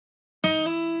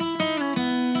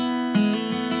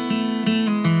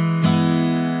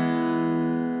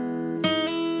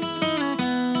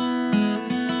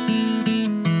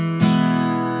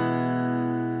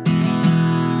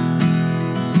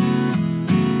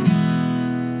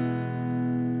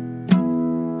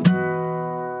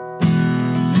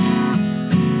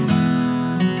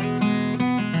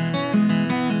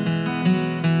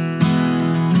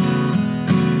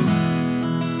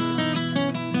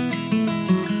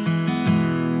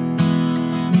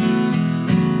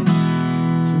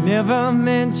never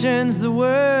mentions the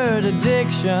word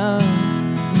addiction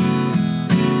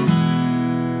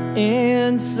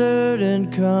in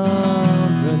certain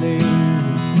company.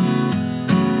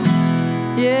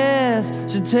 Yes,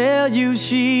 she'll tell you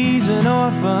she's an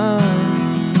orphan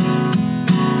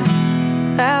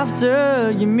after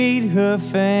you meet her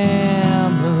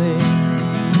family.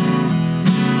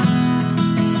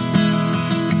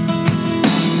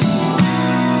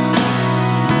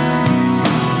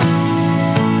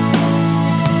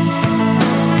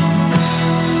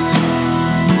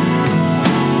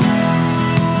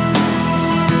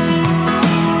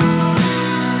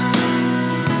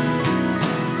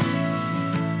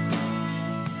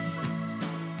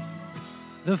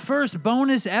 The first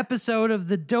bonus episode of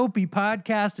the Dopey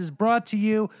podcast is brought to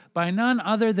you by none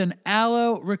other than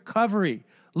Aloe Recovery.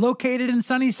 Located in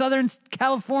sunny Southern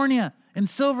California, in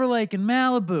Silver Lake and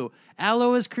Malibu,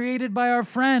 Aloe is created by our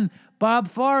friend Bob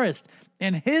Forrest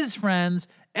and his friends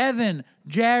Evan,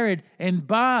 Jared, and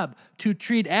Bob to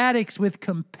treat addicts with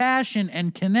compassion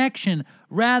and connection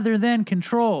rather than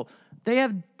control. They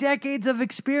have decades of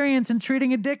experience in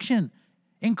treating addiction,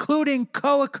 including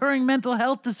co-occurring mental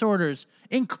health disorders,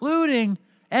 including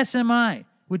SMI,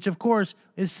 which of course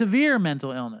is severe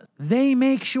mental illness. They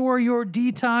make sure your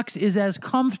detox is as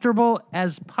comfortable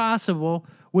as possible,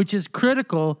 which is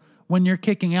critical when you're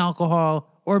kicking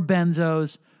alcohol or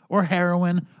benzos or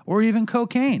heroin or even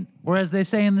cocaine, or as they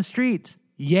say in the streets,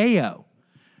 yayo.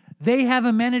 They have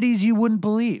amenities you wouldn't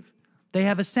believe. They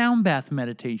have a sound bath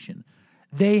meditation.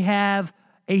 They have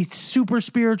a super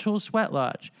spiritual sweat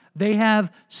lodge. They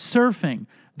have surfing.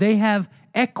 They have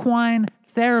equine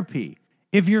therapy.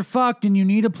 If you're fucked and you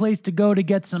need a place to go to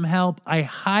get some help, I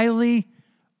highly,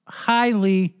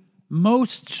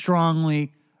 most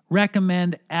strongly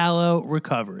recommend Aloe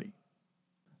Recovery.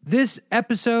 This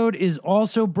episode is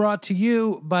also brought to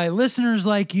you by listeners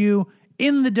like you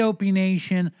in the Dopey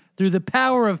Nation through the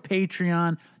power of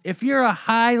Patreon. If you're a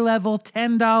high-level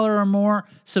 $10 or more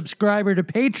subscriber to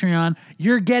Patreon,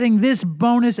 you're getting this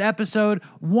bonus episode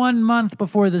 1 month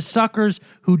before the suckers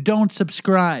who don't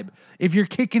subscribe. If you're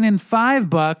kicking in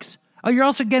 $5, you're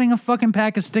also getting a fucking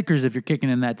pack of stickers if you're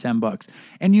kicking in that $10.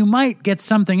 And you might get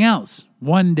something else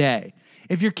one day.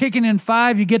 If you're kicking in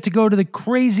 $5, you get to go to the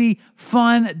crazy,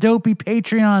 fun, Dopey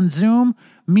Patreon Zoom.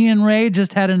 Me and Ray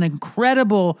just had an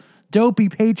incredible Dopey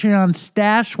Patreon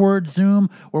Stash Word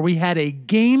Zoom where we had a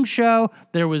game show.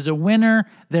 There was a winner.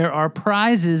 There are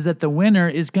prizes that the winner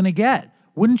is going to get.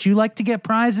 Wouldn't you like to get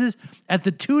prizes? At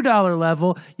the $2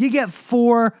 level, you get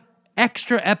 4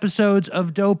 extra episodes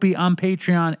of Dopey on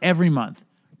Patreon every month.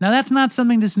 Now, that's not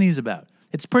something to sneeze about.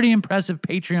 It's pretty impressive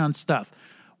Patreon stuff.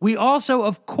 We also,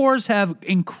 of course, have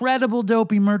incredible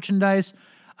Dopey merchandise.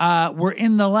 We're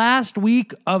in the last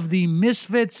week of the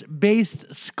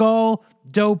Misfits-based Skull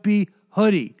Dopey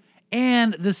hoodie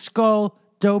and the Skull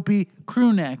Dopey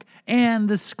crew neck and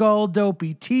the Skull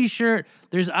Dopey t-shirt.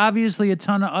 There's obviously a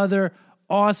ton of other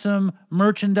awesome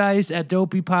merchandise at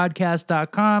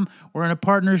dopeypodcast.com. We're in a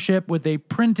partnership with a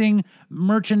printing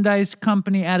merchandise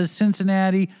company out of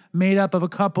Cincinnati made up of a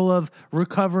couple of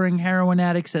recovering heroin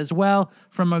addicts as well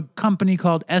from a company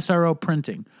called SRO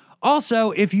Printing.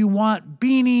 Also, if you want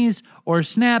beanies or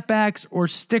snapbacks or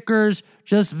stickers,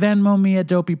 just Venmo me at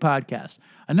Dopey Podcast.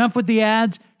 Enough with the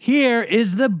ads. Here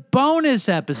is the bonus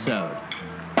episode.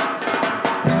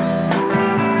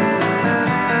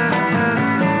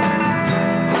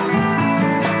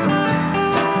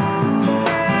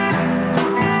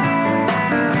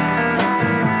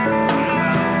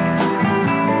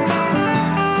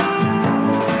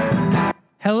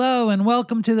 Hello and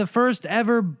welcome to the first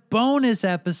ever bonus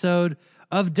episode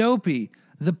of Dopey,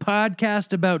 the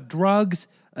podcast about drugs,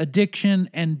 addiction,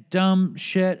 and dumb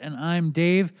shit. And I'm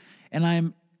Dave, and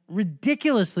I'm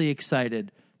ridiculously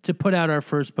excited to put out our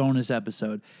first bonus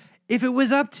episode. If it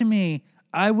was up to me,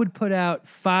 I would put out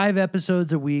 5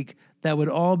 episodes a week that would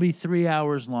all be 3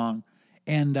 hours long,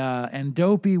 and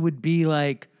Dopey would be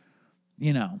like,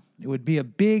 you know, it would be a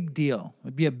big deal. It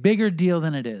would be a bigger deal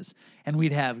than it is. And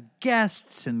we'd have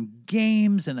guests and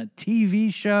games and a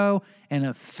TV show and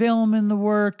a film in the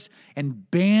works and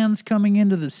bands coming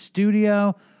into the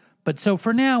studio. But so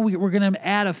for now, we're going to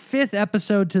add a 5th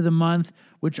episode to the month,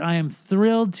 which I am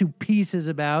thrilled to pieces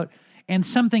about. And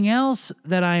something else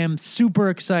that I am super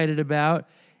excited about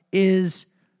is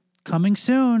coming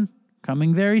soon,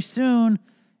 coming very soon.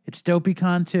 It's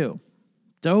DopeyCon 2.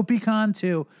 DopeyCon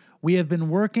 2. We have been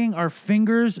working our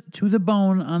fingers to the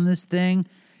bone on this thing.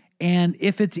 And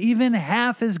if it's even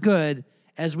half as good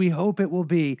as we hope it will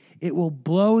be, it will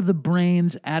blow the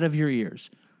brains out of your ears.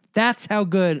 That's how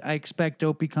good I expect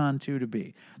DopeyCon 2 to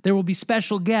be. There will be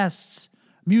special guests,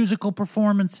 musical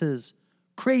performances,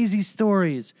 crazy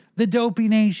stories, the Dopey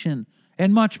Nation,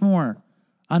 and much more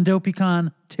on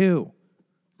DopeyCon 2,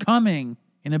 coming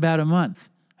in about a month.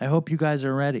 I hope you guys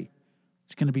are ready.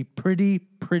 It's going to be pretty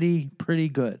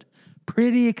good.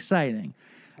 Pretty exciting.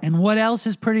 And what else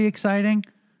is pretty exciting?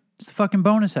 It's the fucking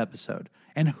bonus episode.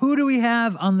 And who do we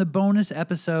have on the bonus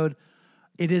episode?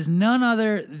 It is none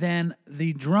other than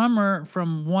the drummer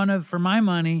from for my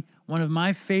money, one of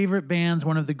my favorite bands,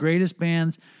 one of the greatest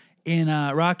bands in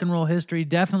rock and roll history,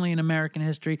 definitely in American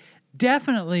history,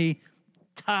 definitely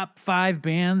top 5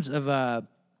 bands of the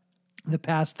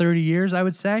past 30 years, I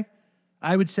would say.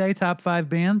 I would say top 5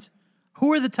 bands.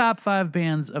 Who are the top 5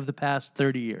 bands of the past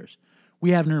 30 years?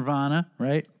 We have Nirvana,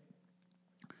 right?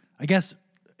 I guess,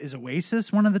 is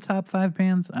Oasis one of the top 5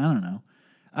 bands? I don't know.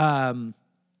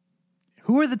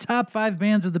 Who are the top 5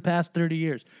 bands of the past 30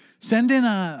 years? Send in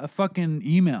a fucking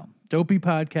email,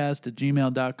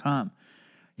 dopeypodcast@gmail.com.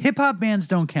 Hip-hop bands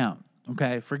don't count,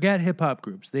 okay? Forget hip-hop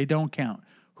groups. They don't count.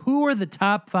 Who are the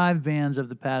top 5 bands of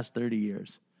the past 30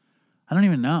 years? I don't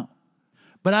even know.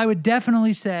 But I would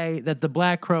definitely say that the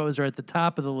Black Crowes are at the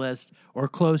top of the list or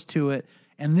close to it.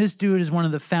 And this dude is one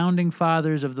of the founding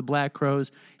fathers of the Black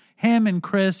Crowes. Him and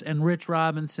Chris and Rich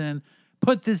Robinson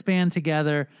put this band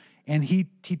together, and he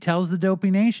tells the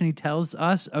Dopey Nation, he tells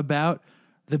us about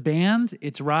the band,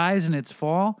 its rise and its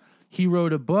fall. He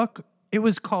wrote a book. It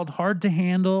was called Hard to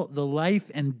Handle, The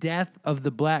Life and Death of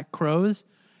the Black Crowes,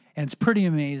 and it's pretty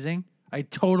amazing. I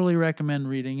totally recommend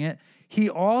reading it. He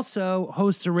also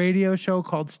hosts a radio show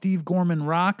called Steve Gorman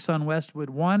Rocks on Westwood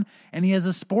One, and he has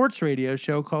a sports radio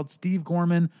show called Steve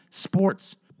Gorman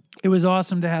Sports. It was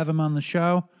awesome to have him on the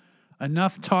show.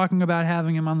 Enough talking about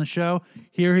having him on the show.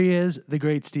 Here he is, the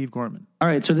great Steve Gorman. All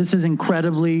right, so this is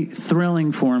incredibly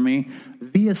thrilling for me.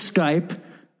 Via Skype,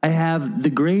 I have the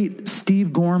great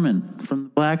Steve Gorman from the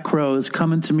Black Crowes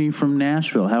coming to me from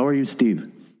Nashville. How are you,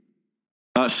 Steve?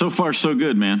 So far, so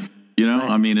good, man. You know,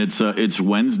 right. I mean, it's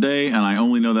Wednesday, and I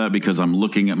only know that because I'm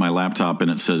looking at my laptop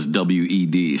and it says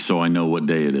WED, so I know what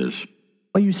day it is.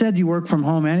 Well, you said you work from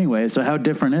home anyway, so how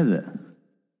different is it?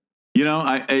 You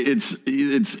know,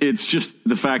 it's just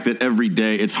the fact that every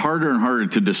day it's harder and harder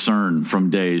to discern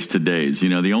from days to days. You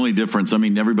know, the only difference, I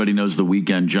mean, everybody knows the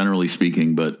weekend, generally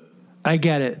speaking, but I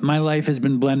get it. My life has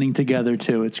been blending together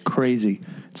too. It's crazy.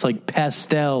 It's like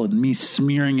pastel and me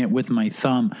smearing it with my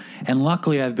thumb. And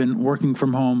luckily I've been working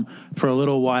from home for a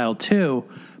little while too.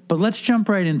 But let's jump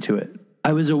right into it.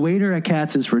 I was a waiter at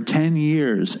Katz's for 10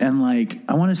 years. And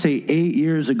I want to say 8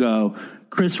 years ago,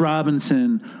 Chris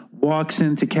Robinson walks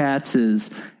into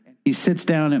Katz's. He sits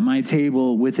down at my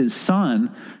table with his son.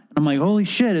 And I'm like, holy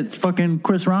shit, it's fucking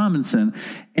Chris Robinson.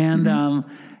 And,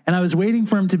 and I was waiting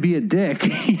for him to be a dick,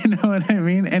 you know what I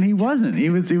mean? And he wasn't. He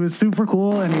was super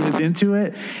cool and he was into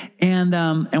it.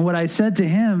 And what I said to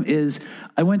him is,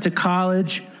 I went to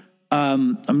college a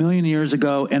million years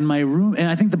ago, and and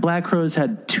I think the Black Crowes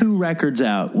had 2 records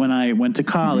out when I went to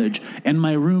college, and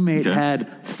my roommate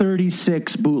had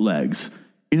 36 bootlegs.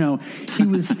 You know, he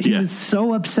was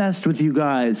so obsessed with you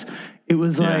guys. It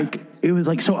was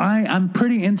like so I'm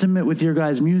pretty intimate with your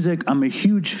guys' music. I'm a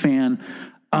huge fan.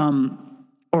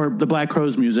 Or the Black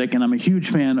Crowes music, and I'm a huge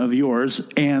fan of yours.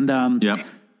 And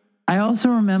I also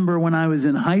remember when I was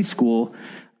in high school,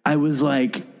 I was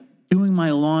doing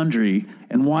my laundry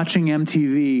and watching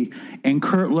MTV, and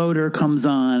Kurt Loder comes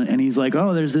on, and he's like,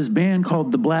 oh, there's this band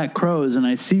called the Black Crowes, and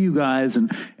I see you guys,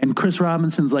 and Chris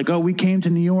Robinson's like, oh, we came to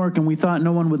New York, and we thought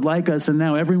no one would like us, and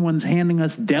now everyone's handing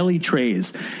us deli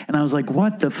trays. And I was like,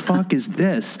 what the fuck is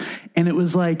this? And it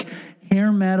was like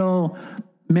hair metal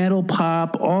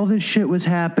pop, all this shit was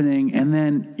happening, and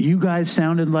then you guys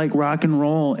sounded like rock and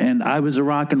roll, and I was a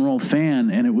rock and roll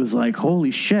fan, and it was like,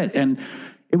 holy shit. And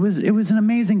it was an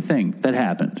amazing thing that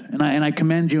happened, and I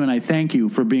commend you, and I thank you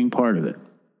for being part of it.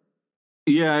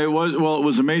 Yeah, it was. Well, it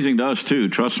was amazing to us too,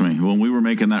 trust me. When we were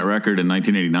making that record in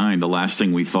 1989, the last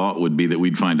thing we thought would be that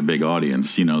we'd find a big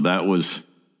audience. You know,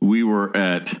 we were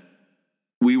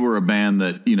a band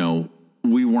that, you know,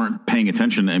 we weren't paying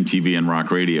attention to MTV and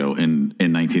rock radio in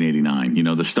 1989. You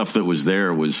know, the stuff that was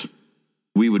there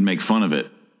we would make fun of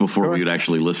it before we would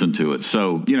actually listen to it.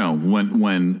 So, you know,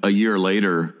 when a year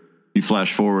later you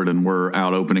flash forward and we're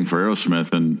out opening for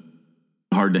Aerosmith and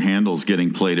Hard to Handle's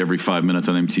getting played every 5 minutes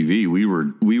on MTV,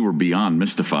 we were beyond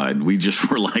mystified. We just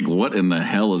were like, what in the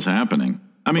hell is happening?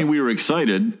 I mean, we were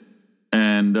excited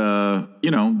and,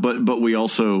 you know, but we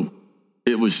also,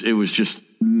 it was just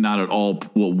not at all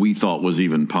what we thought was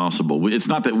even possible. It's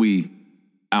not that we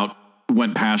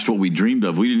went past what we dreamed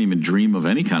of. We didn't even dream of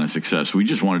any kind of success. We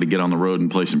just wanted to get on the road and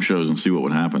play some shows and see what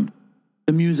would happen.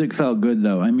 The music felt good,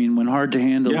 though. I mean, when Hard to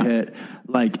Handle hit,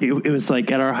 like it was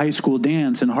like at our high school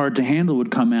dance, and Hard to Handle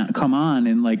would come on,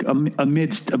 and like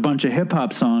amidst a bunch of hip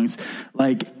hop songs,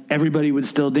 like everybody would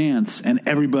still dance, and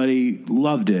everybody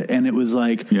loved it. And it was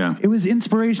like, it was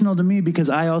inspirational to me because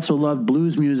I also loved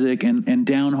blues music and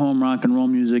down home rock and roll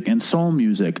music and soul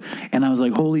music. And I was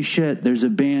like, holy shit, there's a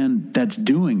band that's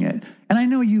doing it. And I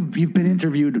know you've been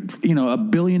interviewed, you know, a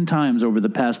billion times over the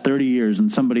past 30 years, and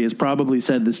somebody has probably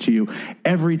said this to you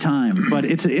every time, but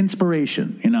it's an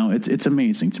inspiration, you know, it's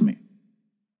amazing to me.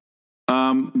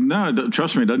 No,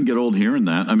 trust me, it doesn't get old hearing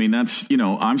that. I mean, that's, you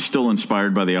know, I'm still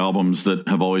inspired by the albums that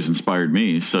have always inspired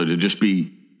me. So to just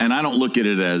be, and I don't look at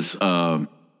it as,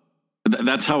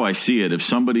 that's how I see it. If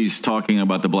somebody's talking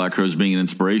about the Black Crowes being an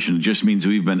inspiration, it just means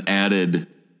we've been added.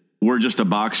 We're just a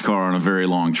boxcar on a very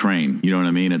long train. You know what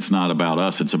I mean? It's not about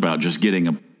us. It's about just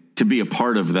getting to be a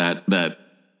part of that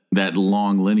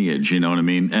long lineage. You know what I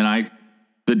mean? And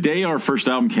the day our first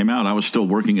album came out, I was still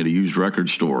working at a used record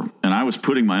store, and I was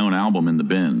putting my own album in the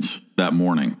bins that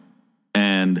morning.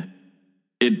 And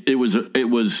it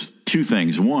was two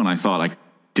things. One, I thought I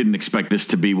didn't expect this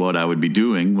to be what I would be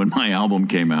doing when my album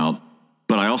came out.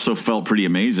 But I also felt pretty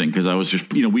amazing because I was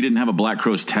just, you know, we didn't have a Black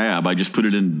Crowes tab. I just put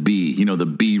it in B, you know, the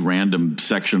B random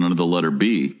section under the letter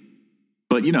B.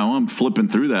 But, you know, I'm flipping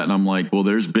through that and I'm like, well,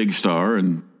 there's Big Star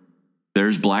and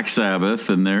there's Black Sabbath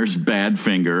and there's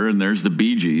Badfinger and there's the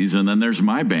Bee Gees and then there's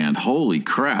my band. Holy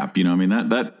crap. You know, I mean,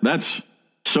 that's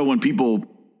so when people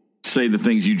say the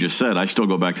things you just said, I still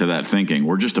go back to that thinking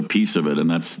we're just a piece of it.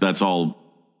 And that's all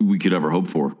we could ever hope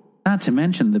for. Not to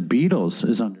mention the Beatles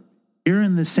is under. You're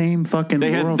in the same fucking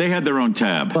world. They had their own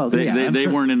tab. Well, they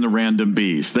weren't in the random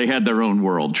bees. They had their own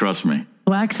world, trust me.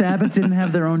 Black Sabbath didn't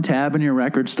have their own tab in your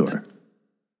record store?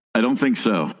 I don't think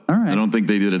so. All right. I don't think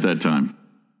they did at that time.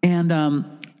 And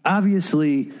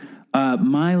obviously,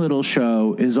 my little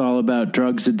show is all about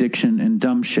drugs, addiction, and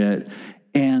dumb shit.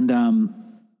 And,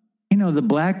 you know, the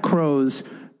Black Crowes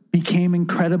became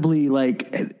incredibly,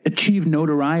 like, achieved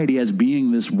notoriety as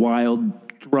being this wild,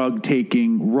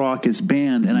 drug-taking, raucous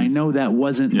band, and I know that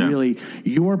wasn't really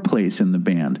your place in the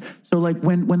band. So, like,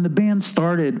 when the band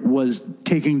started, was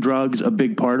taking drugs a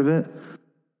big part of it?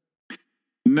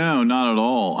 No, not at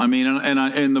all. I mean,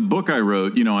 and in the book I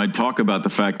wrote, you know, I talk about the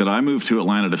fact that I moved to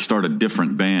Atlanta to start a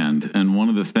different band, and one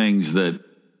of the things that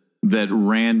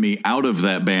ran me out of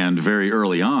that band very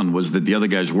early on was that the other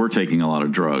guys were taking a lot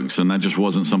of drugs, and that just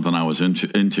wasn't something I was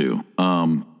into.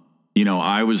 You know,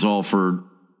 I was all for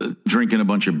drinking a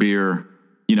bunch of beer,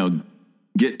 you know,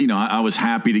 I was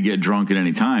happy to get drunk at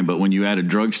any time, but when you added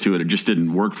drugs to it, it just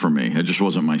didn't work for me. It just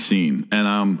wasn't my scene.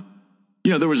 And, you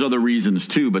know, there was other reasons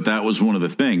too, but that was one of the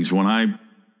things when I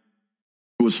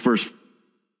was first,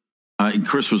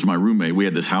 Chris was my roommate. We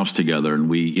had this house together and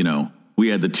we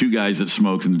had the two guys that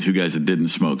smoked and the two guys that didn't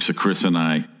smoke. So Chris and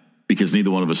I, because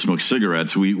neither one of us smoked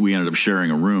cigarettes, we ended up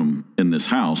sharing a room in this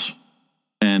house,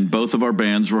 and both of our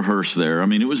bands rehearsed there. I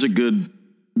mean, it was a good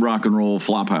rock and roll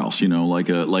flop house, you know,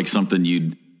 like something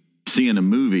you'd see in a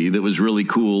movie that was really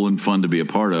cool and fun to be a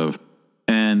part of.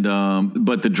 And,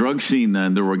 but the drug scene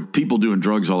then, there were people doing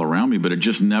drugs all around me, but it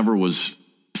just never was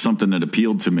something that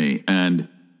appealed to me. And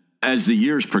as the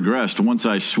years progressed, once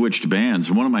I switched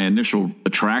bands, one of my initial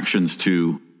attractions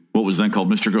to what was then called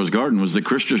Mr. Goes Garden was that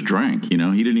Chris just drank, you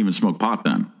know, he didn't even smoke pot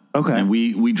then. Okay. And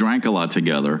we drank a lot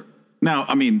together. Now,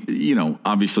 I mean, you know,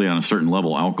 obviously on a certain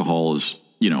level, alcohol is,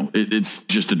 you know, it's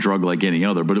just a drug like any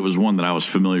other, but it was one that I was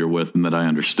familiar with and that I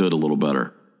understood a little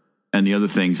better. And the other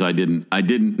things I didn't,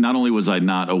 not only was I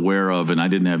not aware of and I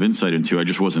didn't have insight into, I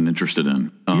just wasn't interested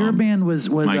in. Your band was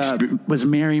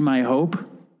Marry My Hope?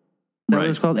 That right,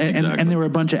 was called? Exactly. And there were a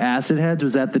bunch of acid heads.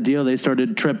 Was that the deal? They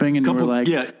started tripping and you were like...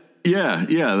 Yeah.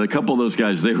 The couple of those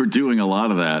guys, they were doing a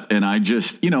lot of that. And I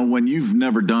just, you know, when you've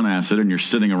never done acid and you're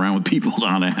sitting around with people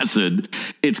on acid,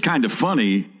 it's kind of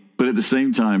funny. But at the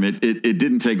same time, it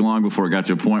didn't take long before it got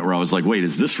to a point where I was like, wait,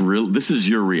 is this real? This is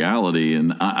your reality.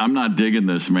 And I'm not digging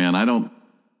this, man.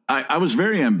 I was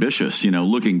very ambitious, you know,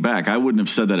 looking back. I wouldn't have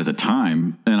said that at the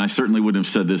time. And I certainly wouldn't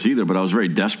have said this either, but I was very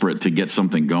desperate to get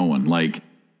something going. Like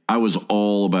I was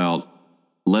all about,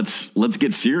 let's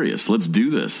get serious. Let's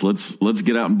do this. Let's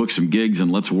get out and book some gigs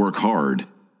and let's work hard.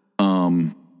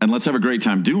 And let's have a great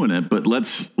time doing it, but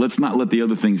let's not let the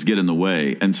other things get in the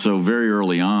way. And so very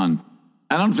early on,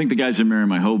 I don't think the guys in Marry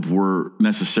My Hope were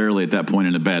necessarily at that point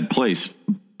in a bad place,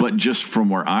 but just from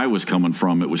where I was coming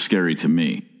from, it was scary to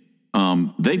me.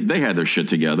 They had their shit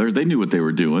together. They knew what they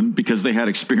were doing because they had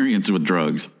experience with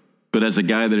drugs. But as a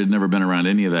guy that had never been around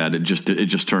any of that, it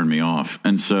just turned me off.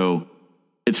 And so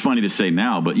it's funny to say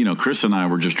now, but you know, Chris and I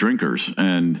were just drinkers,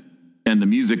 and the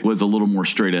music was a little more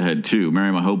straight ahead too.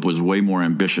 Marry My Hope was way more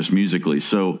ambitious musically.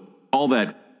 So all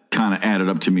that kind of added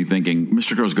up to me thinking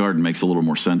Mr. Crow's Garden makes a little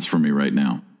more sense for me right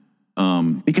now.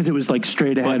 Because it was like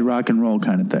straight ahead rock and roll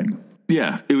kind of thing.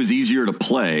 Yeah, it was easier to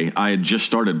play. I had just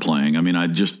started playing. I mean, I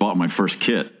just bought my first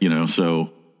kit,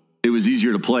 so it was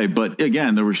easier to play. But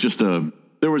again, there was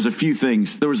a few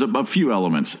things. There was a few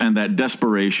elements, and that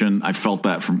desperation, I felt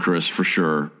that from Chris for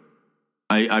sure.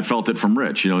 I felt it from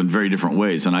Rich, in very different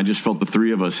ways. And I just felt the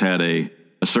three of us had a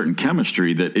certain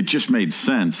chemistry that it just made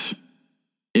sense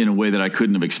in a way that I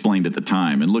couldn't have explained at the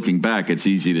time. And looking back, it's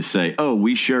easy to say, oh,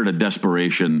 we shared a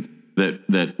desperation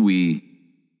that we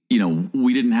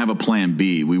didn't have a plan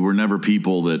B. We were never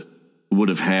people that would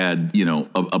have had,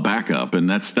 a backup. And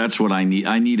that's what I need.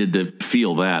 I needed to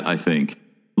feel that, I think,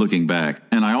 looking back.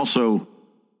 And I also,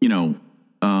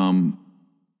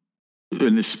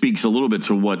 and this speaks a little bit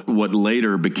to what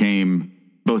later became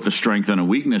both a strength and a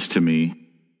weakness to me,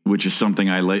 which is something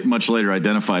I much later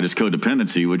identified as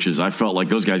codependency, which is I felt like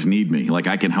those guys need me. Like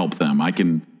I can help them. I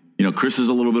can, Chris is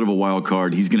a little bit of a wild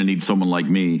card. He's going to need someone like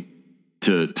me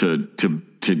to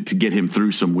get him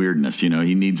through some weirdness. He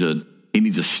needs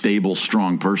a stable,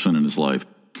 strong person in his life.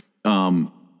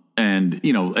 And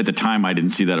at the time I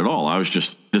didn't see that at all. I was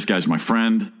just, this guy's my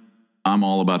friend. I'm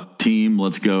all about the team.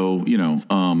 Let's go,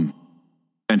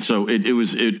 and so it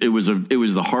was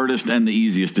the hardest and the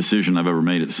easiest decision I've ever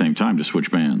made at the same time to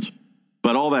switch bands.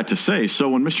 But all that to say, so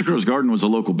when Mr. Crow's Garden was a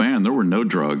local band, there were no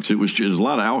drugs. It was just a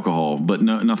lot of alcohol, but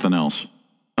nothing else.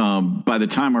 By the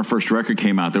time our first record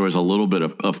came out, there was a little bit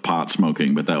of pot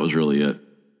smoking, but that was really it.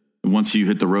 Once you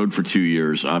hit the road for 2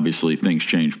 years, obviously things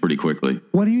changed pretty quickly.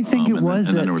 What do you think it was?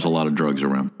 And then there was a lot of drugs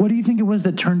around. What do you think it was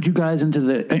that turned you guys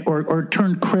into or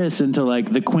turned Chris into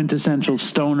like the quintessential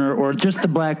stoner, or just the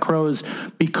Black Crowes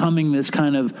becoming this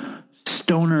kind of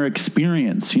stoner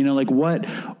experience?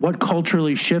 What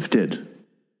culturally shifted?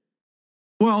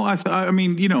 Well, I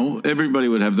mean, everybody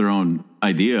would have their own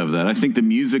idea of that. I think the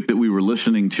music that we were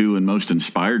listening to and most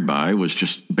inspired by was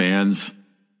just bands,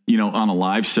 on a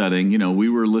live setting. We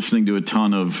were listening to a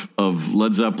ton of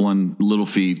Led Zeppelin, Little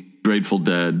Feat, Grateful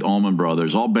Dead, Allman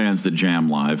Brothers, all bands that jam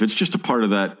live. It's just a part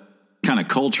of that kind of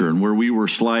culture. And where we were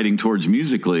sliding towards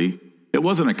musically, it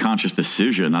wasn't a conscious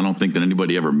decision. I don't think that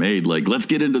anybody ever made, like, let's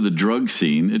get into the drug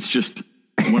scene. It's just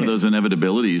one of those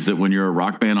inevitabilities that when you're a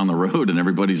rock band on the road and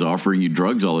everybody's offering you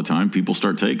drugs all the time, people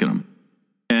start taking them.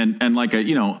 And like,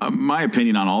 my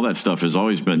opinion on all that stuff has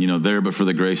always been, there, but for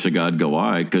the grace of God, go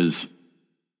I, because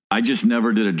I just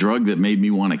never did a drug that made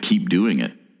me want to keep doing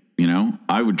it.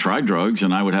 I would try drugs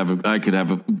and I could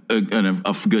have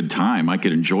a good time. I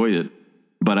could enjoy it,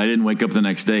 but I didn't wake up the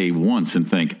next day once and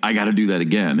think, I got to do that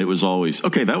again. It was always,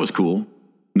 okay, that was cool.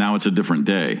 Now it's a different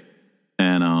day.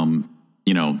 And,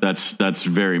 that's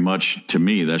very much, to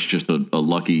me, that's just a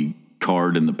lucky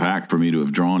card in the pack for me to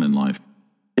have drawn in life.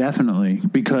 Definitely.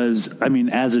 Because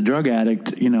as a drug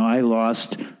addict, I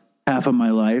lost half of my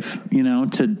life,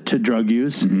 to drug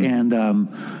use. Mm-hmm. And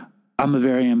I'm a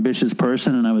very ambitious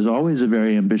person, and I was always a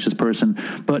very ambitious person.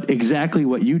 But exactly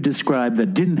what you described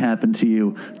that didn't happen to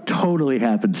you totally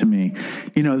happened to me.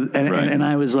 And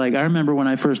I was like, I remember when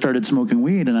I first started smoking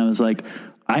weed, and I was like,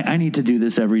 I need to do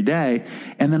this every day.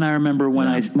 And then I remember when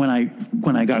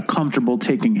I got comfortable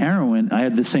taking heroin, I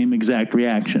had the same exact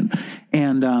reaction.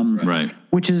 And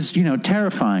which is,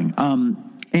 terrifying.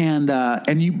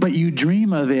 But you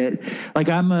dream of it. Like,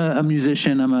 I'm a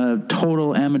musician. I'm a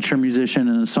total amateur musician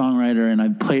and a songwriter, and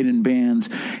I've played in bands,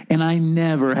 and I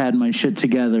never had my shit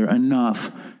together enough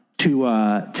to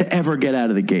ever get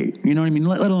out of the gate. You know what I mean?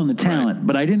 Let alone the talent. Right.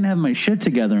 But I didn't have my shit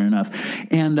together enough.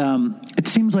 And it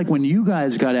seems like when you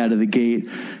guys got out of the gate,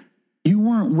 you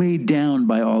weren't weighed down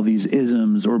by all these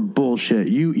isms or bullshit.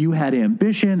 You had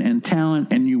ambition and talent,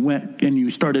 and you went and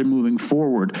you started moving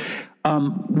forward.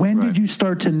 When did you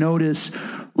start to notice,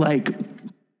 like,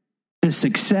 the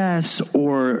success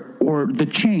or the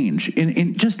change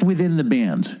in just within the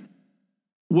band?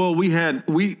 Well, we had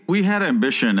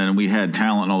ambition and we had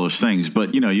talent and all those things,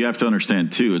 but you have to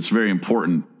understand too, it's very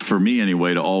important for me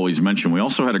anyway to always mention we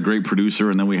also had a great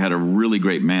producer, and then we had a really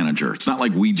great manager. It's not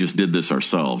like we just did this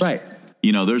ourselves. Right.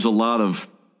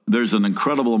 There's an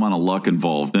incredible amount of luck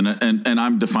involved, and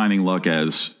I'm defining luck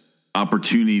as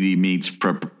opportunity meets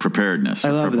preparedness. I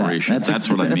love preparation. That. That's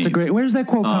what I mean. That's a great. Where does that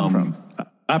quote come from?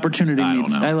 Opportunity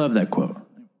meets. I love that quote.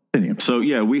 So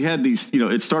yeah, we had these.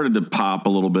 It started to pop a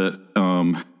little bit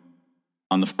on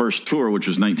the first tour, which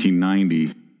was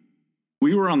 1990.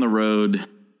 We were on the road.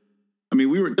 I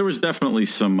mean, there was definitely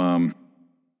some.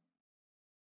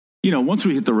 Once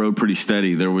we hit the road pretty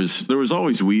steady, there was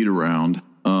always weed around.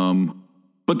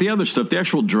 But But the other stuff, the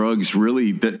actual drugs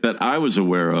really that I was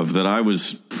aware of, that I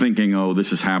was thinking, oh,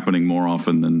 this is happening more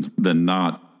often than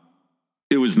not.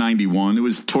 It was 91. It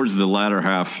was towards the latter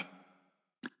half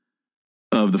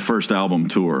of the first album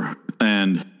tour.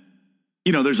 And,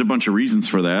 there's a bunch of reasons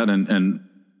for that. And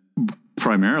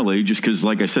primarily just because,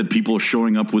 like I said, people are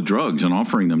showing up with drugs and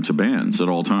offering them to bands at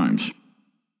all times.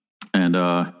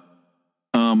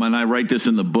 And I write this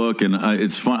in the book, and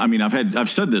it's fun. I mean, I've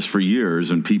said this for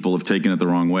years, and people have taken it the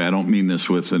wrong way. I don't mean this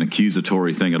with an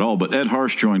accusatory thing at all, but Ed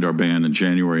Harsh joined our band in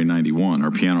January 91, our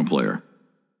piano player.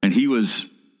 And he was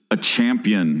a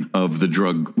champion of the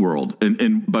drug world.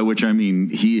 And by which I mean,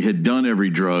 he had done every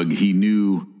drug. He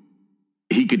knew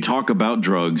he could talk about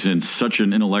drugs in such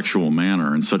an intellectual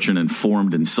manner, in such an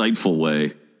informed, insightful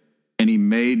way. And he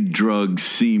made drugs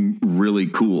seem really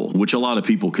cool, which a lot of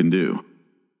people can do.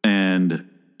 And,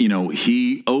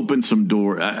 he opened some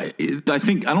door. I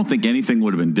don't think anything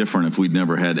would have been different if we'd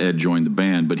never had Ed join the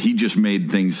band, but he just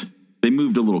made things, they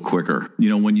moved a little quicker.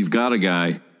 When you've got a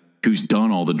guy who's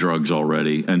done all the drugs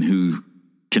already and who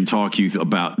can talk you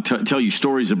about, tell you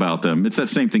stories about them. It's that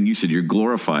same thing you said, you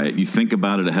glorify it. You think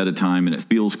about it ahead of time and it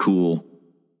feels cool.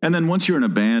 And then once you're in a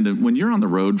band and when you're on the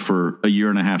road for a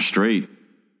year and a half straight,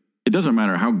 it doesn't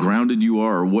matter how grounded you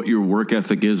are or what your work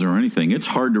ethic is or anything. It's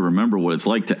hard to remember what it's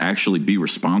like to actually be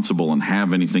responsible and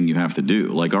have anything you have to do.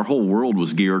 Like our whole world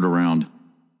was geared around,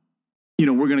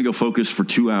 we're going to go focus for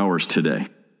 2 hours today.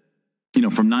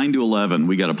 From 9 to 11,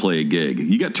 we got to play a gig.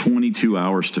 You got 22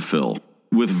 hours to fill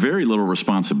with very little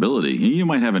responsibility. And you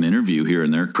might have an interview here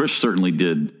and there. Chris certainly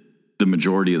did the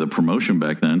majority of the promotion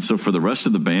back then. So for the rest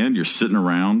of the band, you're sitting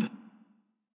around.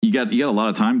 You got a lot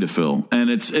of time to fill, and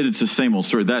it's the same old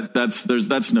story.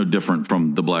 That's no different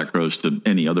from the Black Crowes to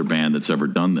any other band that's ever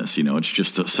done this. It's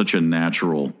just such a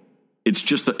natural. It's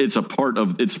part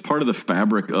of the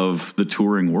fabric of the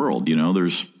touring world.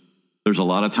 There's a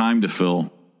lot of time to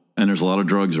fill, and there's a lot of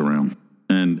drugs around,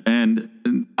 and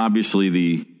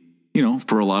obviously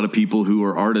for a lot of people who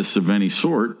are artists of any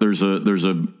sort,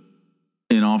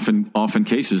 in often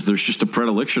cases there's just a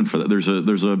predilection for that.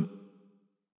 There's a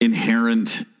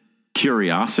inherent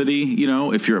curiosity,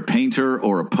 if you're a painter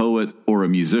or a poet or a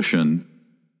musician,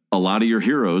 a lot of your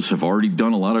heroes have already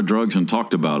done a lot of drugs and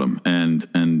talked about them.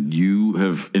 And you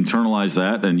have internalized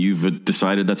that and you've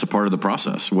decided that's a part of the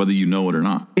process, whether you know it or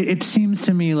not. It seems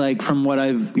to me like from what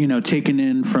I've, taken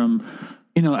in from,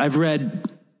 I've read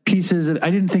pieces of,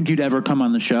 I didn't think you'd ever come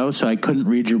on the show, so I couldn't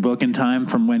read your book in time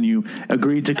from when you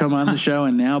agreed to come on the show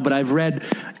and now, but I've read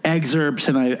excerpts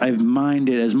and I've mined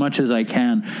it as much as I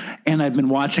can, and I've been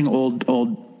watching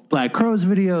old Black Crowes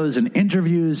videos and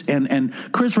interviews, and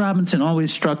Chris Robinson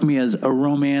always struck me as a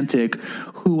romantic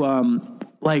who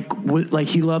like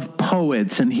he loved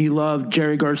poets and he loved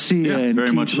Jerry Garcia and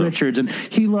Keith Richards, and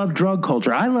he loved drug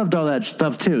culture. I loved all that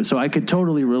stuff too, so I could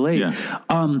totally relate.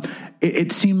 Yeah.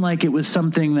 It seemed like it was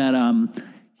something that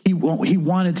he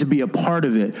wanted to be a part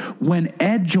of it. When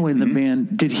Ed joined the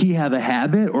band, did he have a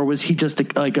habit, or was he just a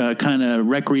kind of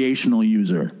recreational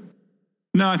user?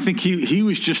 No, I think he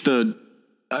was just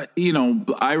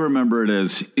I remember it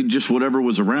as just whatever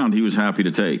was around, he was happy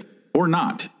to take or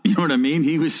not. You know what I mean?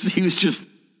 He was just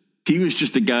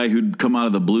a guy who'd come out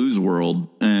of the blues world,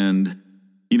 and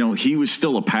he was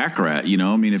still a pack rat.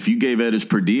 I mean, if you gave Ed his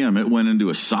per diem, it went into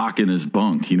a sock in his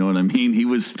bunk. You know what I mean? He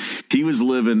was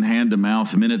living hand to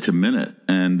mouth, minute to minute,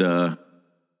 and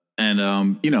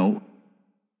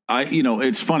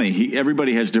it's funny.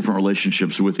 Everybody has different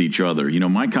relationships with each other.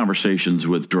 My conversations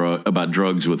about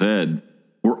drugs with Ed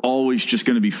were always just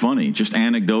going to be funny, just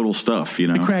anecdotal stuff.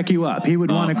 To crack you up. He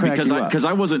would want to crack you up because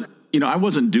I wasn't. I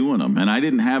wasn't doing them, and I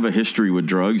didn't have a history with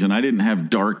drugs, and I didn't have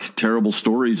dark, terrible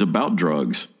stories about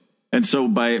drugs. And so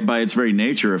by its very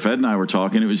nature, if Ed and I were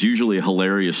talking, it was usually a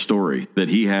hilarious story that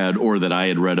he had or that I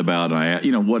had read about,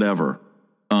 and whatever.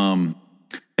 And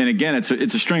again, it's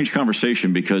a strange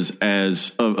conversation because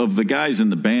as of the guys in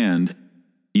the band,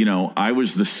 I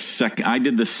was I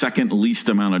did the second least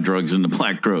amount of drugs in the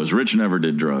Black Crowes. Rich never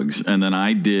did drugs. And then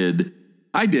I did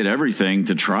everything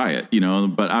to try it,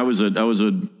 but I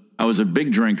was a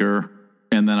big drinker,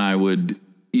 and then I would,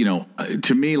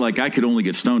 to me, like I could only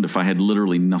get stoned if I had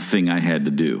literally nothing I had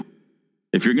to do.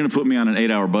 If you're going to put me on an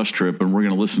 8-hour bus trip and we're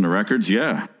going to listen to records,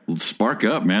 yeah, let's spark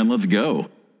up, man, let's go.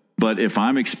 But if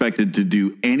I'm expected to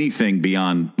do anything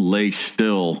beyond lay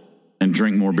still and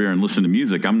drink more beer and listen to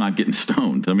music, I'm not getting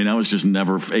stoned. I mean, I was just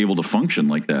never able to function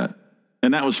like that.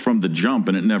 And that was from the jump,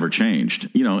 and it never changed.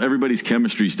 Everybody's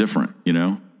chemistry is different,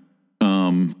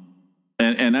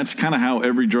 And that's kind of how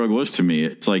every drug was to me.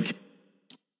 It's like,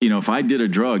 if I did a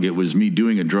drug, it was me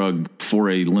doing a drug for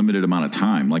a limited amount of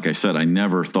time. Like I said, I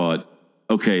never thought,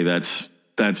 okay, that's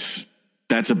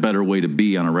a better way to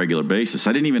be on a regular basis.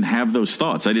 I didn't even have those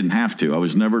thoughts. I didn't have to. I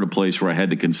was never at a place where I had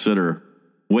to consider,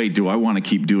 wait, do I want to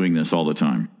keep doing this all the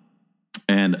time?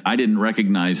 And I didn't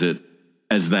recognize it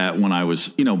as that when I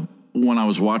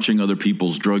was watching other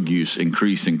people's drug use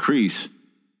increase.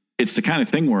 It's the kind of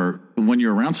thing where when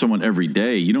you're around someone every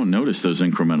day, you don't notice those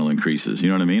incremental increases. You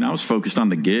know what I mean? I was focused on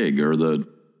the gig or the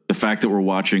fact that we're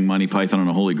watching Monty Python and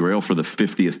the Holy Grail for the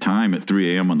 50th time at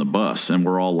 3 a.m. on the bus, and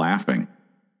we're all laughing.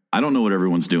 I don't know what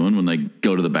everyone's doing when they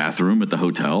go to the bathroom at the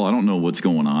hotel. I don't know what's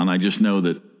going on. I just know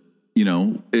that,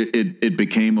 it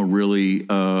became a really,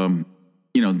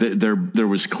 there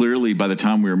was clearly, by the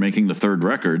time we were making the third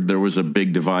record, there was a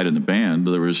big divide in the band.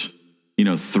 There was,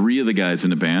 3 of the guys in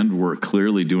the band were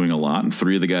clearly doing a lot, and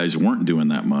 3 of the guys weren't doing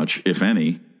that much, if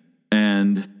any.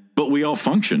 But we all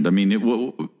functioned. I mean,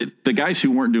 the guys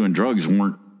who weren't doing drugs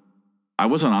I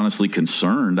wasn't honestly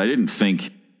concerned. I didn't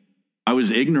think, I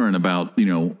was ignorant about,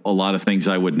 a lot of things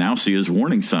I would now see as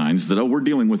warning signs that, we're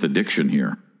dealing with addiction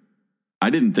here. I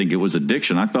didn't think it was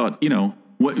addiction. I thought,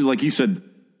 like you said,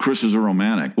 Chris is a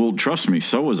romantic. Well, trust me,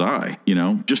 so was I,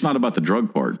 just not about the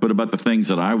drug part, but about the things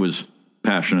that I was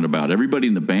passionate about. Everybody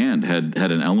in the band had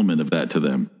an element of that to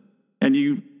them. And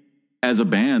you, as a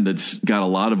band that's got a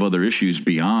lot of other issues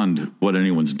beyond what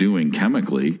anyone's doing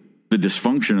chemically, the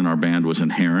dysfunction in our band was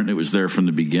inherent. It was there from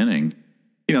the beginning.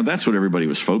 That's what everybody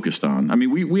was focused on. I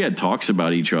mean, we had talks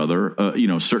about each other,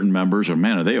 certain members are,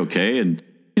 man, are they okay? And,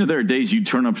 there are days you'd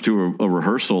turn up to a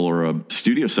rehearsal or a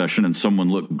studio session and someone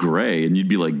looked gray and you'd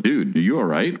be like, dude, are you all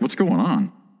right? What's going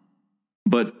on?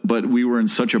 But we were in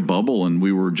such a bubble and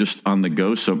we were just on the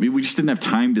go. So we just didn't have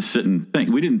time to sit and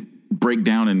think. We didn't break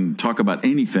down and talk about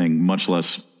anything, much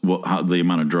less how the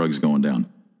amount of drugs going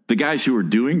down. The guys who were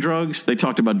doing drugs, they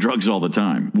talked about drugs all the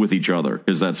time with each other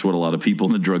because that's what a lot of people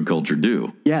in the drug culture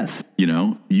do. Yes.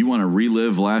 You want to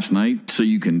relive last night so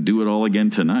you can do it all again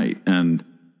tonight. And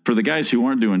for the guys who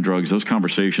aren't doing drugs, those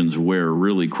conversations wear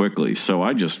really quickly. So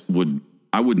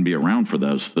I wouldn't be around for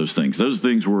those things. Those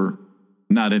things were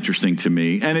not interesting to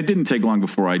me. And it didn't take long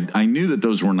before I knew that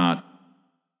those were not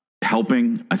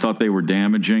helping. I thought they were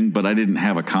damaging, but I didn't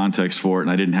have a context for it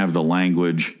and I didn't have the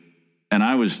language. And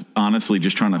I was honestly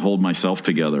just trying to hold myself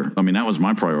together. I mean, that was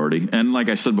my priority. And like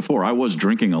I said before, I was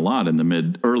drinking a lot in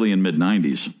the early and mid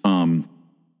 90s.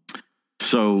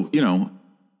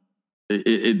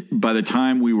 By the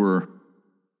time we were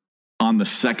on the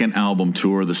second album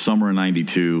tour, the summer of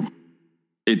 92,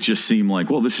 it just seemed like,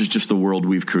 well, this is just the world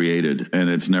we've created and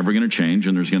it's never going to change.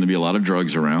 And there's going to be a lot of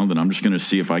drugs around and I'm just going to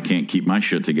see if I can't keep my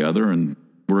shit together. And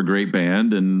we're a great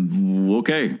band and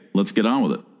okay, let's get on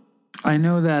with it. I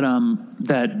know that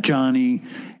that Johnny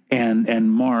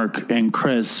and Mark and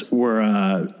Chris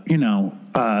were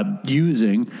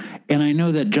using, and I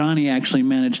know that Johnny actually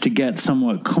managed to get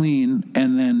somewhat clean,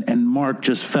 and Mark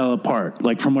just fell apart.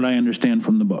 Like from what I understand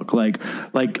from the book,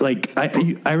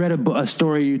 I read a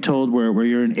story you told where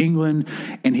you're in England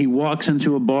and he walks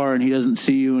into a bar and he doesn't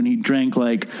see you and he drank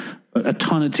like a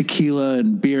ton of tequila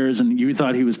and beers and you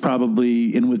thought he was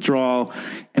probably in withdrawal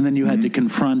and then you had to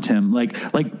confront him. Like,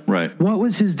 right. What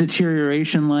was his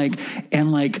deterioration like?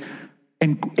 And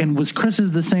was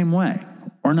Chris's the same way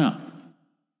or no?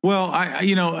 Well,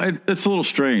 it's a little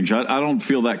strange. I don't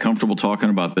feel that comfortable talking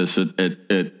about this at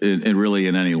really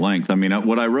in any length. I mean,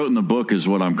 what I wrote in the book is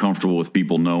what I'm comfortable with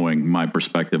people knowing my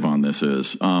perspective on this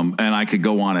is. And I could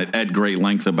go on at great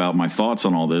length about my thoughts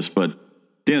on all this, but at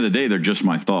the end of the day, they're just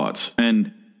my thoughts.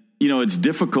 And, it's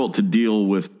difficult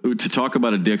to talk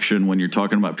about addiction when you're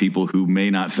talking about people who may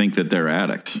not think that they're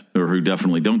addicts or who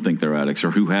definitely don't think they're addicts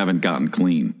or who haven't gotten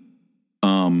clean.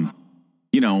 I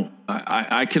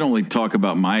can only talk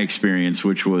about my experience,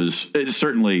 which was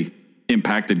certainly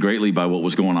impacted greatly by what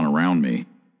was going on around me.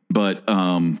 But,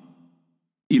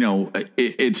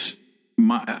 it's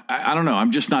I don't know.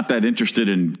 I'm just not that interested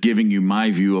in giving you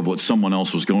my view of what someone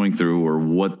else was going through or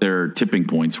what their tipping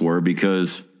points were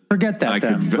because forget that.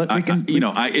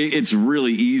 It's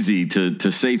really easy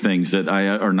to say things that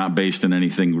are not based in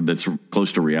anything that's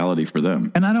close to reality for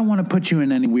them. And I don't want to put you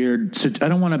in any I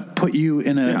don't want to put you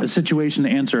in a situation to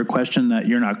answer a question that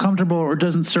you're not comfortable or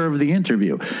doesn't serve the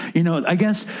interview. I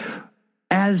guess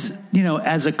as a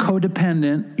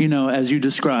codependent, as you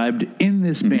described in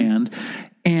this band,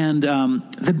 and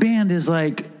the band is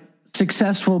like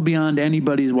successful beyond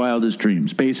anybody's wildest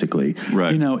dreams, basically.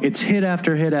 Right. It's hit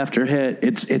after hit after hit.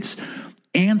 It's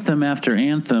anthem after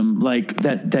anthem, like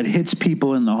that hits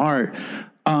people in the heart.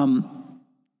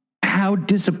 How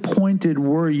disappointed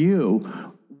were you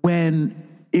when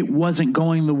it wasn't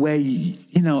going the way,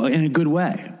 in a good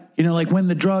way? Like when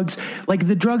the drugs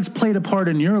played a part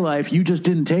in your life, you just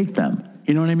didn't take them.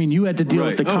 You know what I mean? You had to deal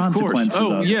with the consequences.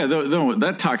 Oh, yeah.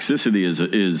 That toxicity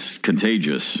is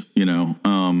contagious.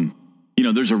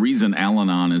 There's a reason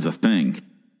Al-Anon is a thing.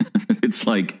 It's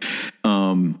like,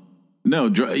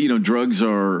 drugs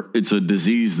it's a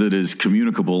disease that is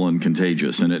communicable and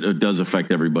contagious, and it does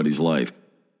affect everybody's life.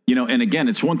 And again,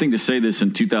 it's one thing to say this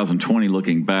in 2020,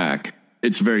 looking back.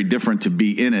 It's very different to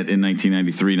be in it in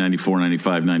 1993, 94,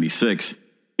 95, 96,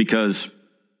 because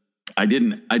I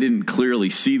didn't clearly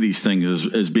see these things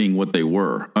as being what they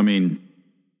were. I mean,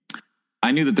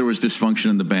 I knew that there was dysfunction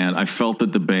in the band. I felt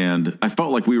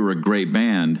like we were a great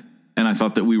band, and I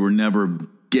thought that we were never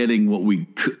getting what we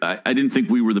could. I didn't think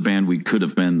we were the band we could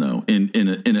have been, though,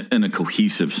 in a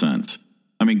cohesive sense.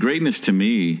 I mean, greatness to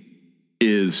me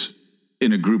is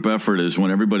in a group effort is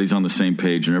when everybody's on the same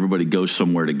page and everybody goes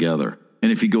somewhere together.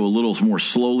 And if you go a little more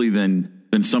slowly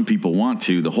than some people want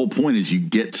to, the whole point is you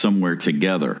get somewhere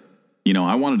together.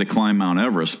 I wanted to climb Mount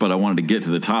Everest, but I wanted to get to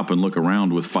the top and look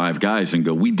around with 5 guys and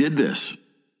go, we did this.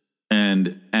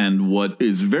 And what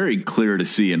is very clear to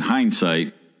see in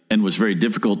hindsight, and was very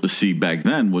difficult to see back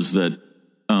then, was that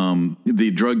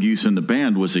the drug use in the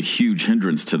band was a huge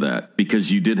hindrance to that,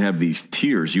 because you did have these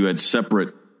tiers.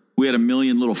 We had a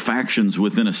million little factions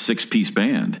within a 6-piece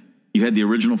band. You had the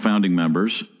original founding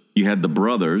members, you had the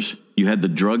brothers, you had the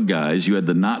drug guys, you had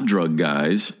the not drug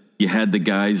guys, you had the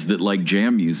guys that like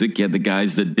jam music, you had the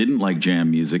guys that didn't like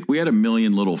jam music. We had a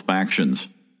million little factions.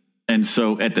 And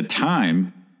so at the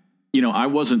time, I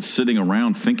wasn't sitting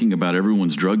around thinking about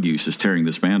everyone's drug use as tearing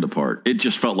this band apart. It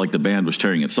just felt like the band was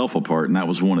tearing itself apart, and that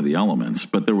was one of the elements.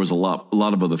 But there was a lot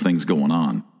of other things going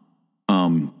on.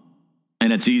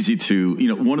 And it's easy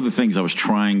to, one of the things I was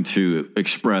trying to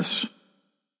express,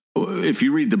 if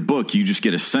you read the book, you just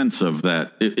get a sense of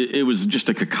that. It was just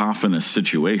a cacophonous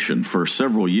situation for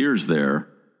several years there.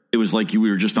 It was like we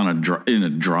were just in a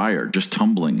dryer, just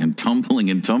tumbling and tumbling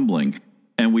and tumbling.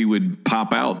 And we would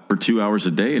pop out for 2 hours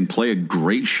a day and play a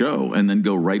great show and then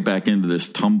go right back into this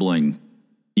tumbling.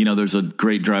 There's a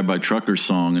great Drive By Truckers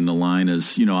song, and the line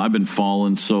is, I've been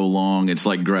falling so long, it's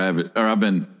like gravity, or I've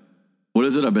been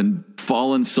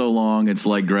falling so long, it's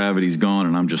like gravity's gone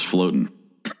and I'm just floating.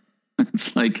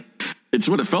 It's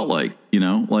what it felt like,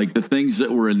 like the things that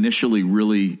were initially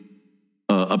really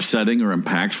upsetting or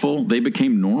impactful, they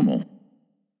became normal.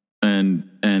 And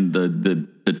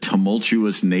the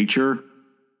tumultuous nature,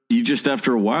 you just,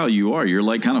 after a while, you're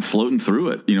like kind of floating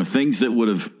through it. Things that would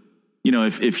have,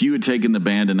 if you had taken the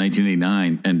band in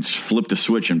 1989 and flipped a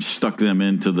switch and stuck them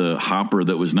into the hopper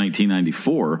that was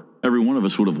 1994, every one of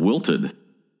us would have wilted.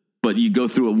 But you go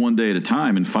through it one day at a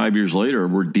time, and 5 years later,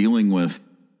 we're dealing with,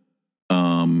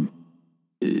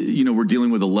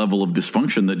 a level of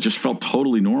dysfunction that just felt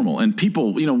totally normal. And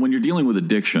people, when you're dealing with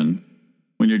addiction,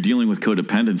 when you're dealing with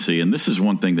codependency, and this is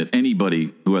one thing that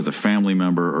anybody who has a family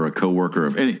member or a coworker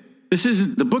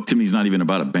the book to me is not even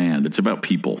about a band. It's about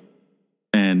people.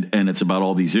 And it's about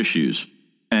all these issues.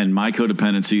 And my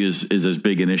codependency is as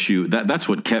big an issue. That's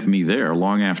what kept me there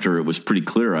long after it was pretty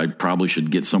clear I probably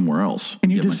should get somewhere else.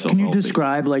 Can you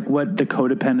describe like what the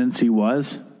codependency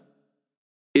was?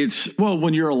 It's,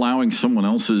 when you're allowing someone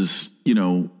else's,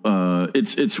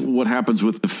 it's what happens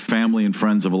with the family and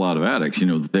friends of a lot of addicts.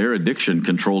 Their addiction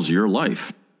controls your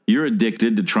life. You're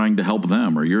addicted to trying to help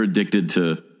them, or you're addicted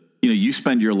to, you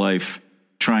spend your life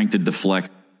trying to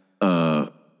deflect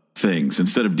things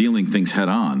instead of dealing things head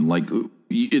on. Like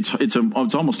it's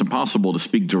almost impossible to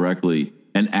speak directly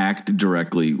and act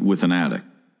directly with an addict.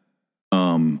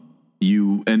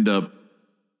 You end up,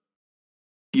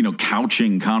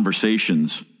 couching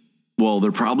conversations. Well,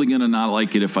 they're probably going to not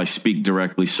like it if I speak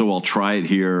directly, so I'll try it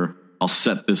here. I'll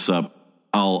set this up.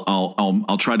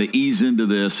 I'll try to ease into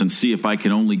this and see if I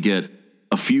can only get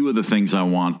a few of the things I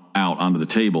want out onto the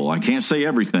table. I can't say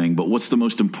everything, but what's the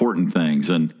most important things?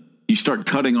 And you start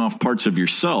cutting off parts of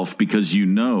yourself because you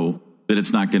know that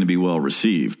it's not going to be well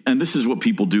received. And this is what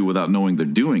people do without knowing they're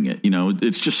doing it.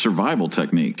 It's just survival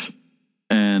techniques.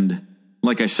 And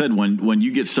like I said, when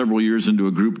you get several years into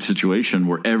a group situation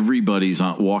where everybody's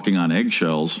walking on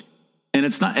eggshells, and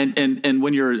it's not, and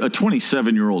when you're a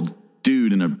 27-year-old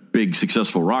dude in a big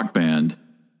successful rock band,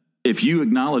 if you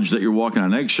acknowledge that you're walking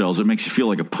on eggshells, it makes you feel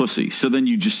like a pussy. So then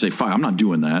you just say, fine, I'm not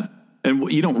doing that. And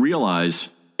what you don't realize,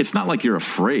 it's not like you're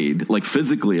afraid, like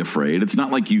physically afraid. It's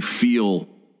not like you feel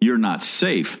you're not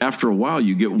safe. After a while,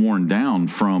 you get worn down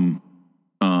from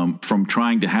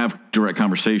trying to have direct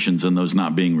conversations and those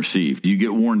not being received. You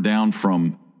get worn down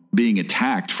from being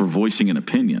attacked for voicing an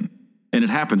opinion. And it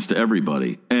happens to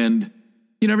everybody. And,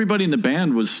 everybody in the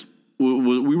band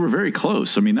we were very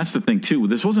close. I mean, that's the thing too.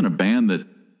 This wasn't a band that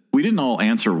we didn't all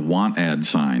answer want ad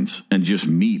signs and just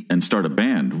meet and start a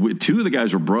band. Two of the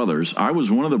guys were brothers. I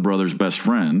was one of the brothers' best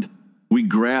friend.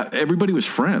 Everybody was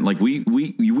friend. Like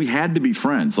we had to be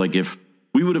friends. Like if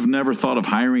we would have never thought of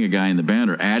hiring a guy in the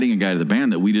band or adding a guy to the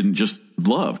band that we didn't just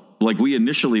love. Like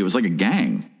it was like a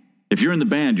gang. If you're in the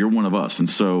band, you're one of us. And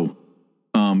so,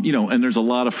 and there's a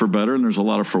lot of for better and there's a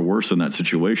lot of for worse in that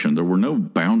situation. There were no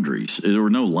boundaries. There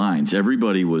were no lines.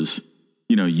 Everybody was,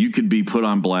 you could be put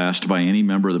on blast by any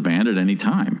member of the band at any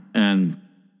time. And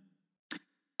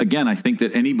again, I think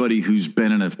that anybody who's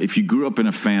been if you grew up in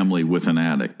a family with an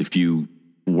addict, if you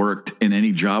worked in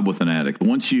any job with an addict,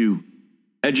 once you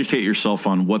educate yourself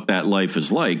on what that life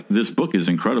is like, this book is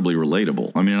incredibly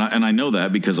relatable. I mean, and I know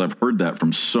that because I've heard that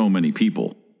from so many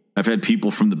people. I've had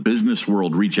people from the business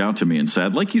world reach out to me and say,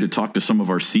 I'd like you to talk to some of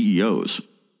our CEOs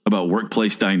about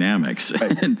workplace dynamics.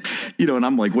 Right. And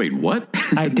I'm like, wait, what?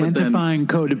 Identifying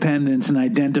codependence and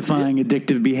identifying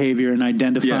addictive behavior and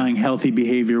identifying healthy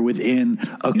behavior within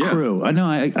a crew. I know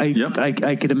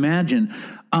I could imagine.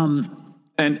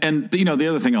 And the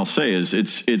other thing I'll say is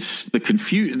it's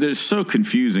they're so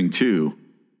confusing too,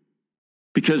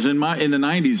 because in the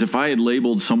 90s, if I had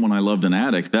labeled someone I loved an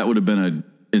addict, that would have been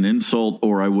an insult,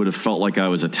 or I would have felt like I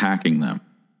was attacking them.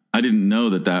 I didn't know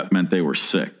that meant they were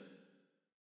sick.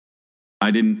 I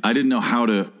didn't know how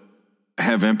to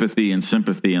have empathy and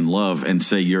sympathy and love and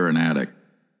say you're an addict.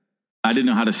 I didn't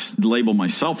know how to label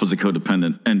myself as a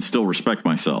codependent and still respect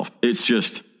myself. It's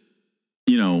just,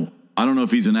 I don't know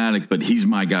if he's an addict, but he's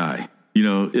my guy,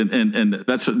 and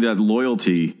that's that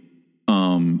loyalty.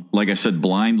 Like I said,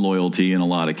 blind loyalty in a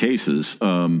lot of cases.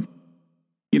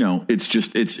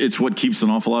 It's what keeps an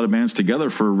awful lot of bands together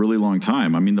for a really long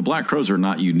time. I mean, the Black Crowes are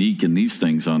not unique in these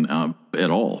things at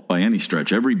all by any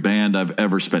stretch. Every band I've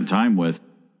ever spent time with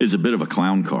is a bit of a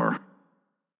clown car,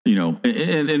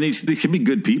 and these can be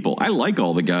good people. I like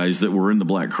all the guys that were in the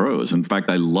Black Crowes. In fact,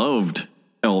 I loved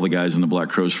all the guys in the Black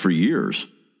Crowes for years.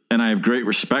 And I have great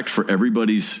respect for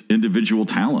everybody's individual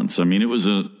talents. I mean,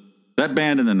 that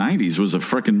band in the 90s was a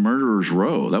frickin' murderer's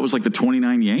row. That was like the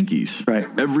 29 Yankees. Right.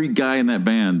 Every guy in that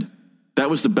band, that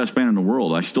was the best band in the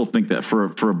world. I still think that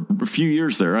for a few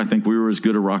years there, I think we were as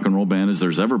good a rock and roll band as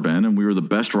there's ever been. And we were the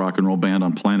best rock and roll band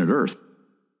on planet Earth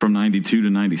from 92 to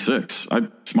 96.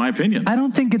 It's my opinion. I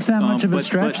don't think it's that much of a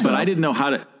stretch. But I didn't know how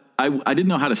to, I didn't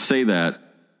know how to say that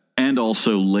and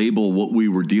also label what we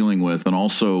were dealing with and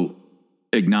also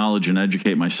acknowledge and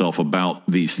educate myself about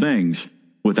these things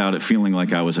without it feeling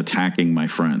like I was attacking my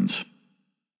friends.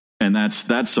 And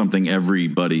that's something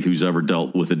everybody who's ever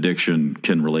dealt with addiction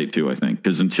can relate to, I think,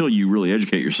 because until you really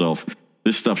educate yourself,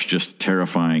 this stuff's just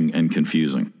terrifying and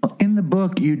confusing. In the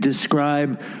book, you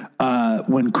describe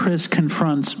when Chris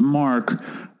confronts Mark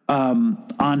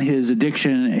on his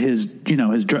addiction, his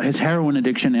heroin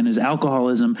addiction and his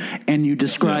alcoholism, and you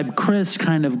describe Chris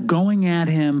kind of going at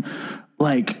him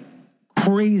like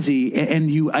crazy,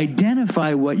 and you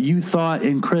identify what you thought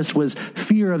in Chris was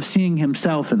fear of seeing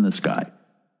himself in this guy.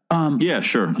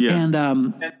 Sure.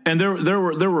 And there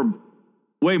were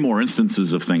way more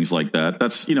instances of things like that.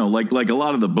 That's, like a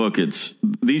lot of the book,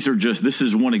 this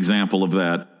is one example of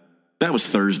that. That was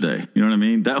Thursday. You know what I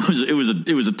mean?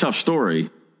 It was a tough story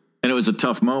and it was a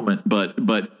tough moment, but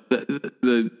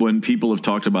when people have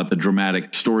talked about the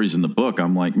dramatic stories in the book,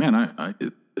 I'm like, man,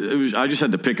 I just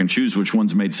had to pick and choose which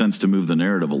ones made sense to move the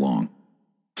narrative along.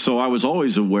 So I was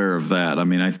always aware of that. I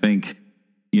mean, I think,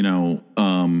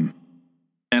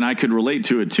 and I could relate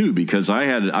to it too, because I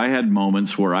had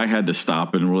moments where I had to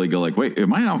stop and really go like, wait,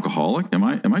 am I an alcoholic? Am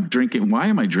I drinking? Why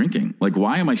am I drinking? Like,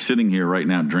 why am I sitting here right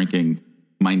now drinking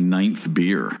my 9th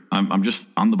beer? I'm just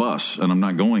on the bus and I'm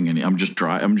not going any, I'm just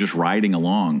riding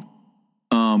along.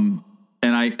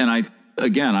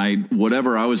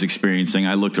 Whatever I was experiencing,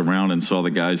 I looked around and saw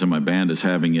the guys in my band as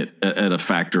having it at a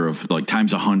factor of like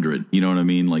times 100. You know what I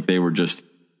mean? Like they were just,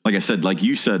 like I said, like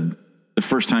you said, the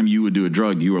first time you would do a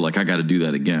drug, you were like, I got to do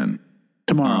that again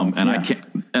tomorrow.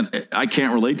 I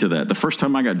can't relate to that. The first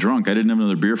time I got drunk, I didn't have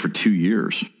another beer for 2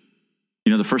 years.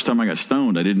 The first time I got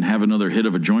stoned, I didn't have another hit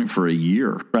of a joint for a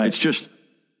year. Right. It's just,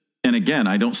 and again,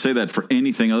 I don't say that for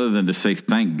anything other than to say,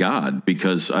 thank God,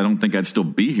 because I don't think I'd still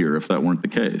be here if that weren't the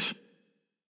case.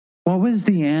 What was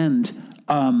the end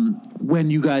when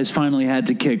you guys finally had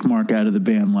to kick Mark out of the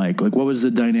band? Like what was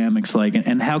the dynamics like,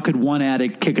 and how could one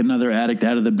addict kick another addict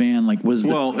out of the band? Like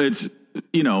it's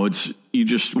you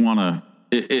just want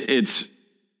to.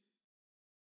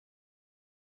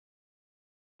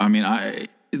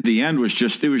 The end was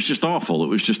just awful. It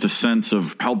was just a sense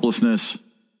of helplessness,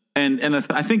 and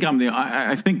I think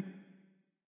I think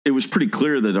it was pretty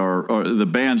clear that the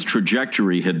band's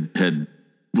trajectory had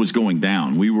was going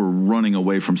down. We were running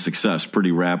away from success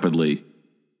pretty rapidly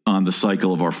on the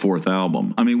cycle of our fourth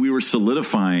album. I mean, we were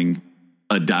solidifying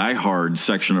a diehard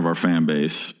section of our fan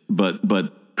base, but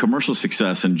commercial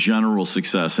success and general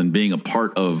success and being a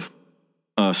part of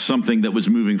something that was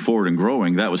moving forward and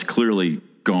growing, that was clearly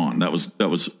gone. That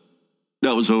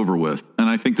was over with. And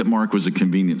I think that Mark was a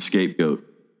convenient scapegoat.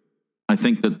 I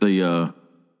think that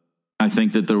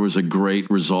there was a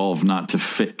great resolve not to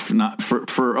fit, not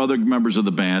for other members of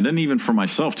the band, and even for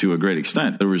myself to a great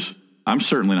extent. I'm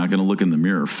certainly not going to look in the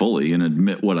mirror fully and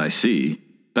admit what I see.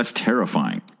 That's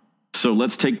terrifying. So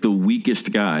let's take the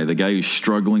weakest guy, the guy who's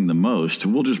struggling the most.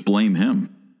 We'll just blame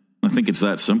him. I think it's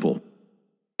that simple.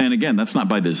 And again, that's not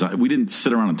by design. We didn't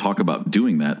sit around and talk about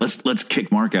doing that. Let's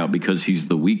kick Mark out because he's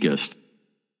the weakest.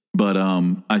 But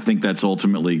I think that's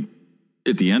ultimately,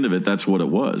 at the end of it, that's what it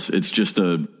was. It's just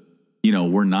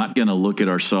we're not going to look at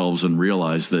ourselves and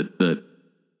realize that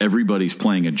everybody's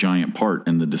playing a giant part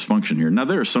in the dysfunction here. Now,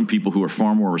 there are some people who are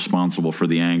far more responsible for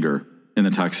the anger and the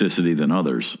toxicity than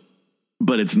others,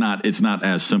 but it's not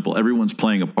as simple. Everyone's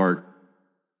playing a part.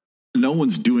 No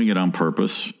one's doing it on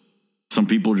purpose. Some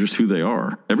people are just who they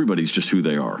are. Everybody's just who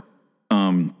they are.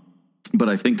 But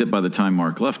I think that by the time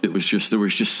Mark left, there was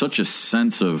just such a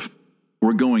sense of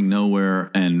we're going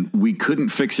nowhere, and we couldn't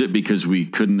fix it because we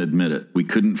couldn't admit it. We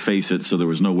couldn't face it, so there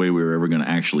was no way we were ever going to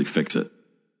actually fix it.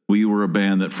 We were a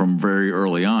band that from very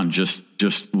early on just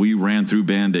we ran through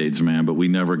Band-Aids, man, but we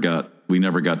never got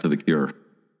to the cure.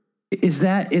 Is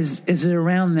it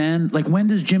around then? Like, when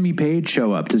does Jimmy Page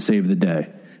show up to save the day?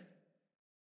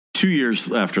 2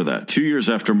 years after that. 2 years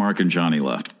after Mark and Johnny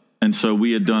left. And so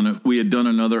we had done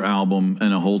another album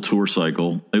and a whole tour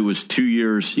cycle. It was 2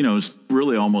 years, it was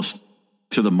really almost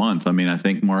to the month. I mean, I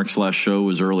think Mark's last show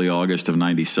was early August of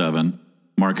 97,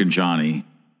 Mark and Johnny.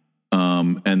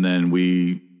 And then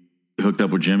we hooked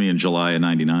up with Jimmy in July of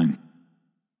 99.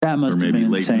 That must have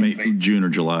been insane. Late June or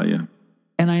July, yeah.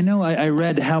 And I know I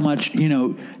read how much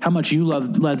you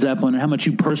loved Led Zeppelin and how much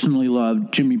you personally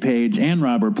loved Jimmy Page and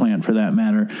Robert Plant, for that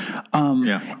matter.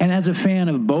 Yeah. And as a fan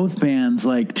of both bands,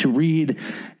 like, to read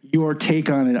your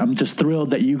take on it, I'm just thrilled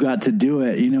that you got to do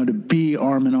it, to be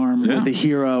arm in arm with the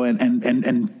hero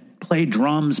and play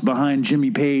drums behind Jimmy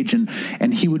Page,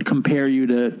 and he would compare you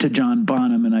to John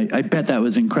Bonham. And I bet that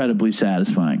was incredibly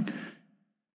satisfying.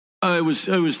 It was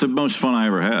the most fun I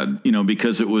ever had,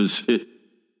 because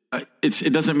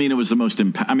it doesn't mean it was the most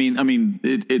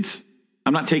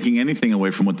I'm not taking anything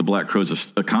away from what the Black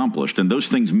Crowes accomplished, and those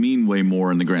things mean way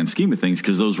more in the grand scheme of things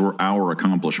because those were our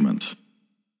accomplishments.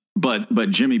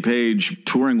 But Jimmy Page,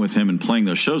 touring with him and playing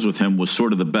those shows with him, was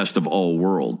sort of the best of all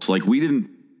worlds. Like,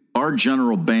 our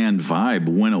general band vibe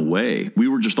went away. We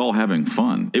were just all having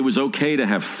fun. It was okay to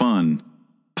have fun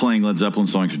playing Led Zeppelin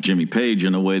songs with Jimmy Page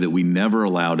in a way that we never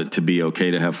allowed it to be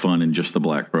okay to have fun in just the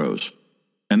Black Crowes.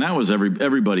 And that was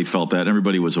everybody felt that.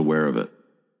 Everybody was aware of it.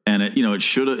 And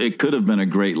it could have been a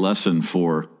great lesson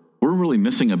for, we're really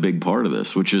missing a big part of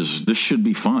this, which is this should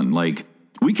be fun. Like,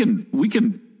 we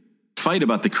can fight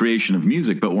about the creation of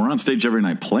music, but we're on stage every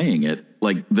night playing it.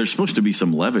 Like, there's supposed to be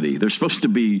some levity. There's supposed to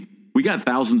be, we got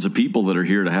thousands of people that are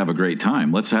here to have a great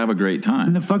time. Let's have a great time.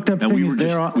 And the fucked up thing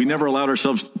is we never allowed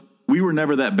ourselves, we were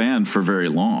never that band for very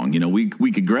long.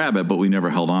 We could grab it, but we never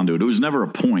held on to it. It was never a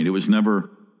point. It was never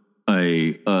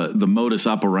the modus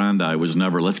operandi was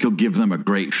never, let's go give them a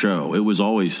great show. It was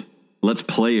always, let's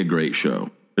play a great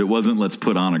show. It wasn't, let's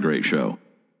put on a great show.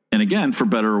 And again, for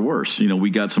better or worse, we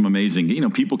got some amazing,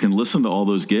 people can listen to all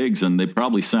those gigs and they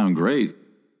probably sound great,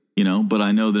 but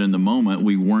I know that in the moment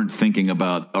we weren't thinking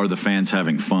about, are the fans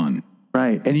having fun?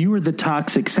 Right. And you were the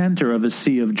toxic center of a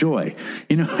sea of joy.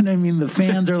 You know what I mean? The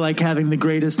fans are like having the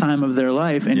greatest time of their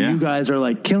life, and you guys are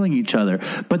like killing each other.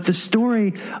 But the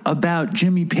story about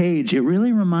Jimmy Page, it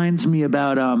really reminds me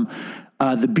about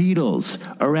the Beatles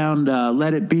around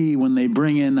Let It Be, when they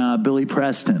bring in Billy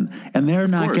Preston, and they're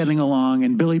not getting along,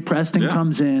 and Billy Preston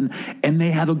comes in and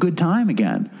they have a good time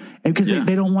again. Because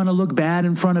they don't want to look bad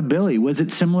in front of Billy. Was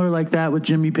it similar like that with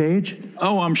Jimmy Page?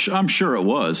 Oh, I'm sure it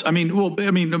was.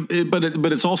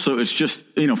 But it's also, it's just,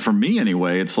 for me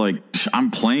anyway, it's like, I'm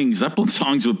playing Zeppelin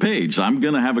songs with Page. I'm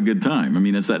going to have a good time. I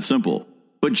mean, it's that simple.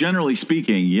 But generally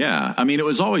speaking, it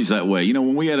was always that way.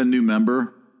 When we had a new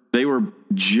member, they were,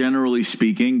 generally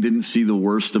speaking, didn't see the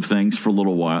worst of things for a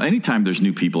little while. Anytime there's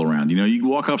new people around, you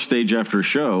walk off stage after a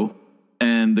show,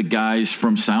 and the guys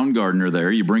from Soundgarden are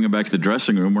there. You bring them back to the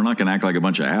dressing room. We're not going to act like a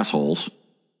bunch of assholes.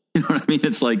 You know what I mean?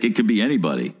 It's like, it could be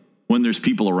anybody when there's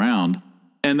people around.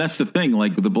 And that's the thing.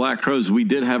 Like, the Black Crowes, we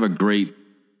did have a great,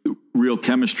 real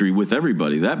chemistry with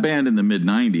everybody. That band in the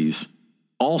mid-90s,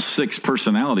 all six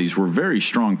personalities were very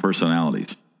strong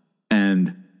personalities.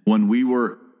 And when we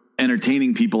were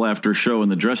entertaining people after a show in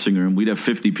the dressing room, we'd have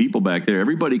 50 people back there.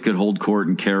 Everybody could hold court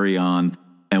and carry on.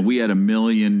 And we had a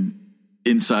million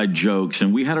inside jokes.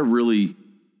 And we had a really,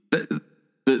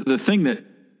 the thing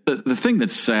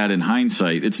that's sad in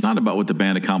hindsight, it's not about what the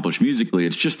band accomplished musically.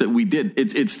 It's just that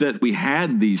it's that we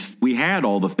had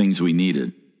all the things we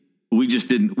needed. We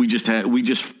just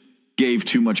gave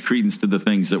too much credence to the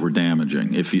things that were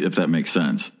damaging, if that makes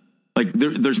sense. Like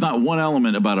there's not one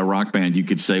element about a rock band you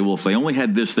could say, well, if they only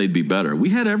had this, they'd be better. We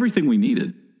had everything we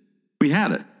needed. We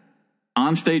had it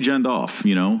on stage and off,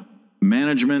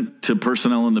 management to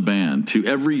personnel in the band to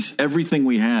everything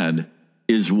we had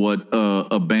is what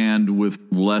a band with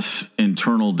less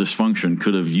internal dysfunction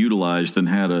could have utilized and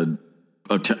had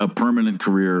a permanent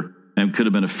career and could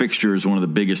have been a fixture as one of the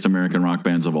biggest American rock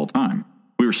bands of all time.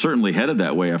 We were certainly headed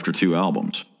that way after 2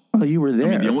 albums. Well, you were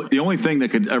there. I mean, the only thing that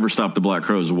could ever stop the Black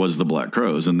Crowes was the Black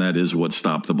Crowes, and that is what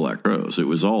stopped the Black Crowes. It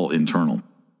was all internal.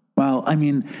 Well, I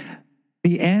mean,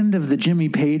 the end of the Jimmy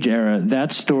Page era,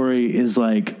 that story is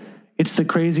like, it's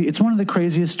one of the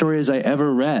craziest stories I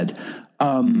ever read.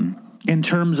 In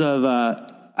terms of,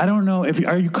 I don't know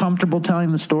are you comfortable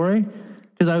telling the story?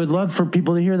 Because I would love for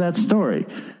people to hear that story.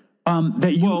 And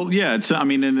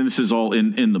this is all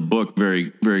in the book,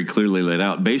 very, very clearly laid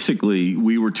out. Basically,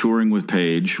 we were touring with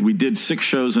Page. We did 6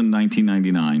 shows in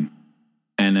 1999.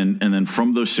 And then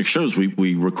from those 6 shows,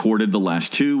 we recorded the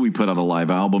last 2. We put out a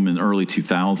live album in early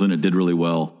 2000. It did really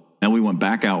well. And we went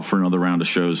back out for another round of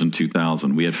shows in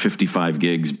 2000. We had 55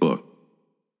 gigs booked.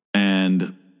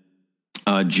 And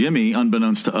Jimmy,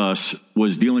 unbeknownst to us,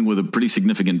 was dealing with a pretty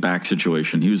significant back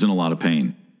situation. He was in a lot of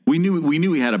pain. We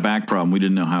knew he had a back problem. We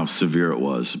didn't know how severe it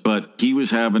was, but he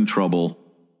was having trouble.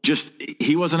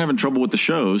 He wasn't having trouble with the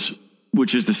shows,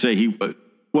 which is to say he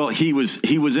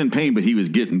was in pain, but he was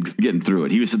getting through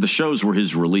it. The shows were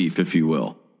his relief, if you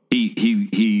will.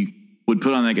 He would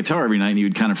put on that guitar every night and he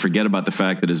would kind of forget about the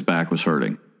fact that his back was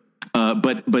hurting.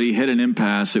 But he hit an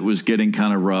impasse. It was getting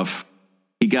kind of rough.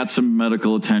 He got some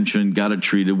medical attention, got it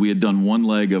treated. We had done 1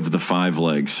 leg of the 5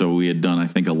 legs. So we had done, I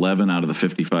think, 11 out of the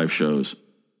 55 shows.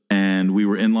 And we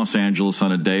were in Los Angeles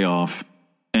on a day off,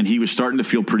 and he was starting to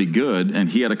feel pretty good. And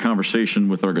he had a conversation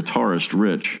with our guitarist,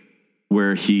 Rich,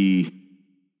 where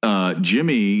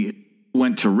Jimmy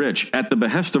went to Rich at the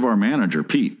behest of our manager,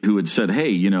 Pete, who had said,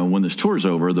 hey, when this tour's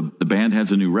over, the band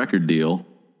has a new record deal.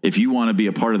 If you want to be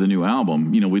a part of the new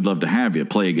album, we'd love to have you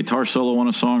play a guitar solo on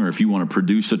a song, or if you want to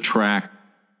produce a track,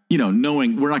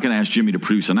 knowing we're not going to ask Jimmy to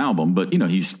produce an album, but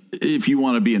if you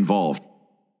want to be involved.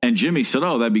 And Jimmy said,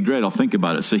 oh, that'd be great. I'll think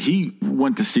about it. So he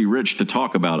went to see Rich to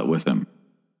talk about it with him.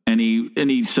 And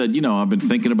he said, I've been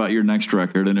thinking about your next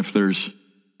record. And if there's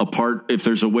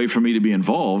a way for me to be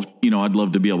involved, I'd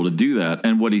love to be able to do that.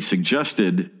 And what he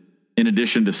suggested, in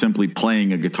addition to simply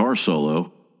playing a guitar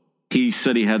solo, he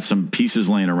said he had some pieces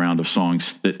laying around of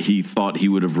songs that he thought he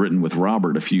would have written with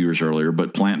Robert a few years earlier,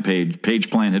 but Page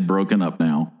Plant had broken up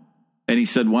now. And he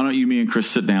said, why don't me and Chris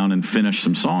sit down and finish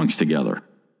some songs together?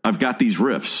 I've got these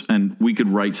riffs and we could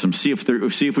write some, see if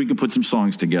we can put some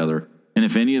songs together. And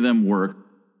if any of them work,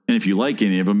 and if you like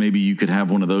any of them, maybe you could have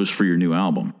one of those for your new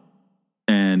album.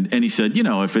 And he said,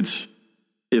 if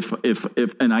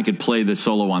and I could play the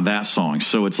solo on that song.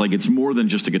 So it's like, it's more than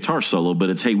just a guitar solo,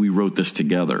 but it's, hey, we wrote this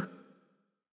together.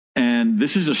 And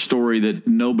this is a story that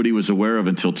nobody was aware of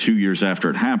until 2 years after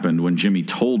it happened, when Jimmy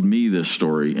told me this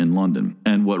story in London.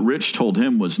 And what Rich told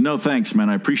him was, no, thanks, man,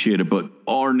 I appreciate it, but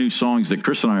our new songs that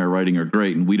Chris and I are writing are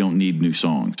great, and we don't need new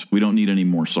songs. We don't need any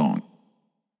more songs.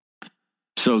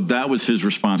 So that was his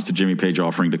response to Jimmy Page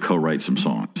offering to co-write some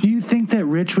songs. Do you think that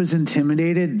Rich was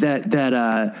intimidated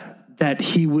that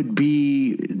he would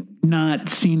be not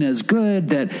seen as good,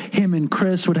 that him and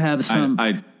Chris would have some...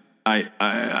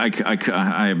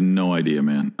 I have no idea,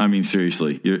 man. I mean,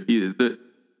 seriously,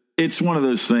 it's one of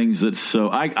those things that's so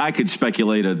I could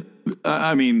speculate.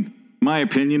 My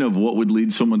opinion of what would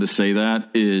lead someone to say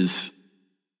that is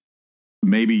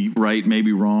maybe right,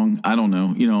 maybe wrong. I don't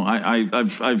know.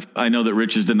 I know that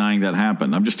Rich is denying that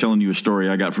happened. I'm just telling you a story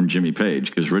I got from Jimmy Page,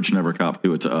 because Rich never copped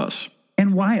to it to us.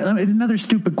 And why? Another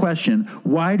stupid question.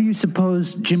 Why do you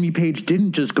suppose Jimmy Page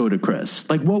didn't just go to Chris?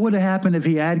 Like, what would have happened if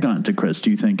he had gone to Chris,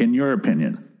 do you think, in your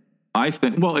opinion? I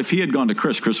think, well, if he had gone to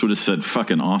Chris would have said,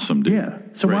 fucking awesome, dude. Yeah.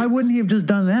 So right? Why wouldn't he have just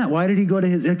done that? Why did he go to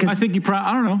his... I think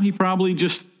I don't know. He probably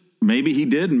just, maybe he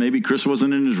did, and maybe Chris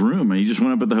wasn't in his room, and he just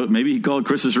went up at maybe he called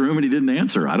Chris's room and he didn't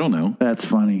answer. I don't know. That's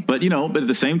funny. But, but at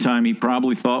the same time, he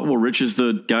probably thought, well, Rich is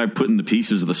the guy putting the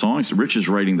pieces of the songs. Rich is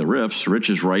writing the riffs. Rich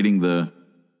is writing the...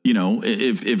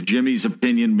 if Jimmy's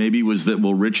opinion maybe was that,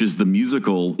 well, Rich is the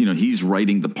musical, he's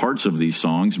writing the parts of these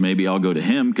songs, maybe I'll go to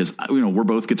him because, we're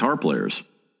both guitar players.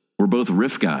 We're both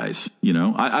riff guys, you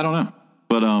know. I don't know,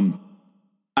 but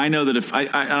I know that if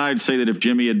I'd say that if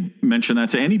Jimmy had mentioned that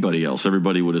to anybody else,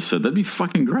 everybody would have said that'd be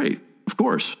fucking great. Of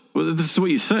course, well, this is what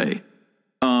you say.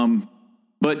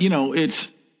 But you know, it's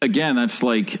again, that's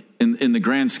like in the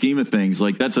grand scheme of things,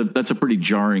 like that's a pretty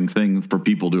jarring thing for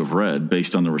people to have read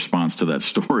based on the response to that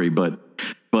story. But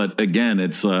again,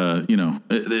 it's you know,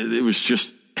 it was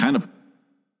just kind of,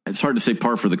 it's hard to say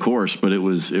par for the course, but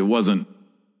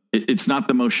it's not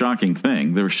the most shocking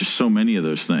thing. There was just so many of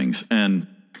those things, and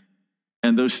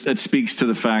that speaks to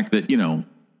the fact that, you know,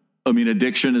 I mean,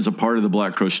 addiction is a part of the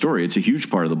Black Crow story. It's a huge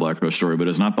part of the Black Crow story, but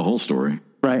it's not the whole story.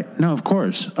 Right. No, of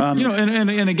course. You know,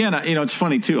 and again, you know, it's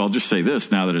funny too. I'll just say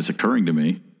this now that it's occurring to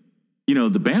me. You know,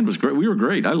 the band was great. We were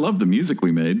great. I loved the music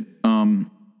we made.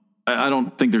 I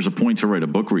don't think there's a point to write a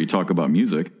book where you talk about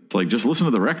music. It's like, just listen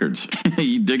to the records.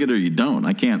 You dig it or you don't.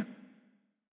 I can't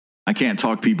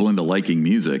talk people into liking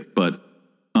music, but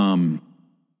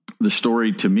the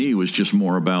story to me was just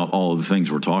more about all of the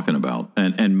things we're talking about,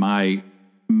 and my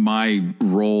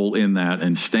role in that,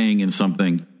 and staying in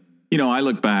something. You know, I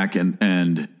look back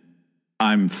and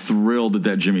I'm thrilled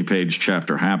that Jimmy Page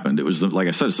chapter happened. It was, like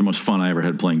I said, it's the most fun I ever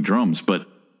had playing drums, but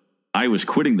I was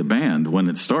quitting the band when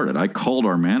it started. I called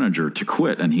our manager to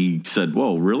quit, and he said,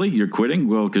 "Whoa, really? You're quitting?"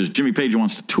 "Well, because Jimmy Page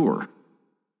wants to tour."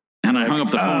 And I hung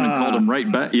up the phone and called him right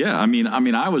back. Yeah, I mean,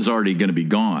 I was already going to be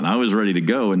gone. I was ready to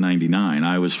go in '99.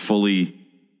 I was fully,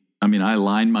 I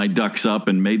lined my ducks up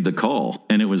and made the call.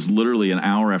 And it was literally an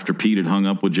hour after Pete had hung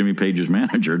up with Jimmy Page's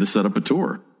manager to set up a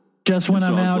tour. Just when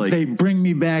I'm out, like, they bring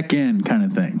me back in, kind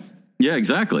of thing. Yeah,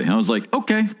 exactly. I was like,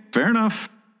 okay, fair enough.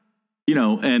 You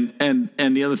know, and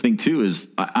the other thing too is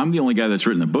I'm the only guy that's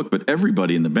written the book, but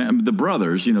everybody in the band, the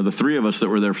brothers, you know, the three of us that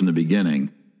were there from the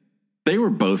beginning, they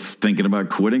were both thinking about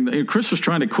quitting. Chris was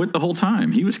trying to quit the whole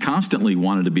time. He was constantly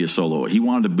wanted to be a solo. He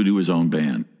wanted to do his own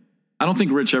band. I don't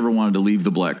think Rich ever wanted to leave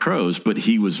the Black Crows, but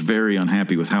he was very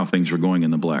unhappy with how things were going in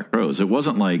the Black Crows. It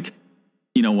wasn't like,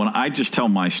 you know, when I just tell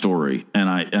my story, and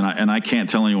I can't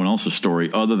tell anyone else's story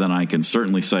other than I can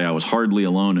certainly say I was hardly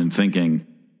alone in thinking,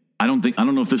 I don't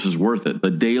know if this is worth it.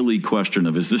 The daily question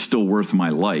of, is this still worth my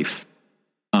life?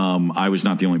 I was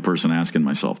not the only person asking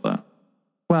myself that.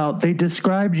 Well, they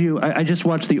described you. I just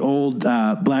watched the old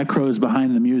Black Crows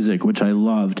Behind the Music, which I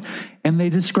loved. And they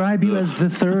describe you as the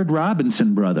third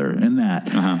Robinson brother in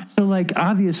that. Uh-huh. So, like,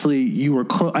 obviously you were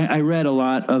close. I read a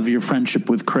lot of your friendship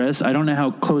with Chris. I don't know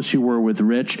how close you were with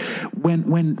Rich.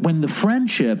 When the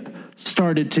friendship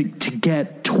started to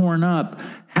get torn up,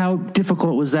 how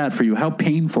difficult was that for you? How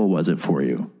painful was it for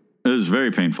you? It was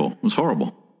very painful. It was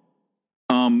horrible.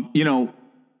 You know,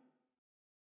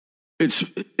 it's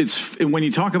when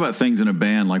you talk about things in a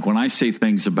band, like when I say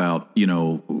things about, you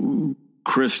know,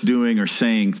 Chris doing or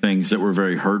saying things that were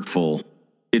very hurtful,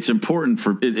 it's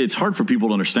hard for people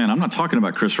to understand. I'm not talking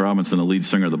about Chris Robinson, the lead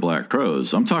singer of the Black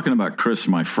Crows. I'm talking about Chris,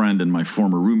 my friend and my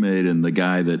former roommate, and the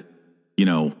guy that, you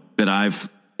know, that I've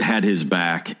had his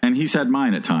back and he's had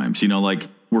mine at times, you know, like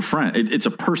we're friends. It's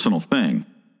a personal thing.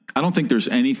 I don't think there's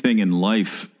anything in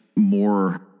life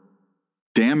more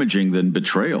damaging than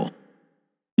betrayal.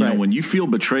 You know, when you feel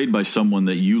betrayed by someone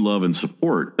that you love and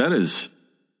support, that is,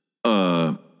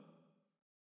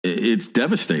 it's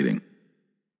devastating.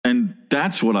 And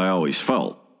that's what I always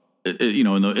felt. You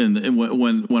know,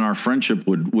 when our friendship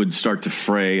would start to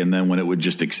fray, and then when it would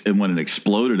just, when it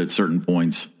exploded at certain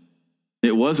points,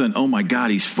 it wasn't, oh my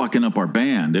God, he's fucking up our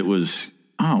band. It was,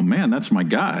 oh man, that's my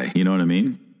guy. You know what I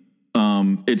mean?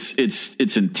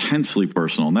 It's intensely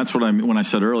personal. And that's what I mean when I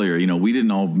said earlier, you know, we didn't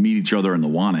all meet each other in the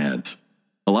want ads.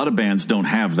 A lot of bands don't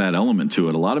have that element to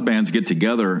it. A lot of bands get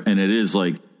together and it is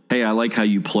like, hey, I like how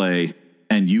you play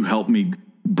and you help me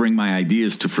bring my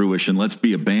ideas to fruition. Let's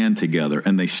be a band together.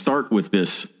 And they start with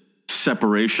this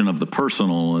separation of the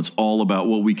personal, and it's all about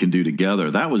what we can do together.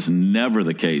 That was never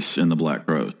the case in the Black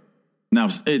Crows. Now,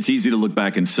 it's easy to look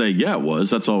back and say, yeah, it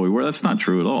was. That's all we were. That's not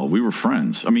true at all. We were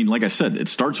friends. I mean, like I said, it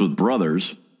starts with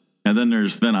brothers, and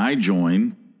then I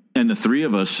join, and the three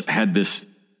of us had this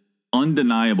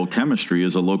undeniable chemistry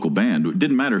as a local band. It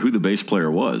didn't matter who the bass player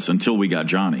was until we got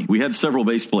Johnny. We had several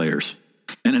bass players,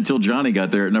 and until Johnny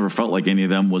got there, it never felt like any of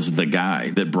them was the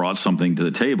guy that brought something to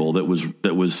the table that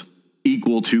was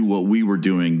equal to what we were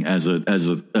doing as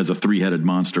a three-headed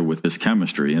monster with this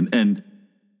chemistry. And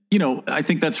you know, I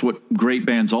think that's what great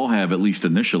bands all have, at least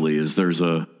initially, is there's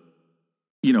a,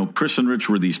 you know, Chris and Rich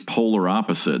were these polar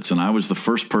opposites, and I was the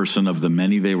first person of the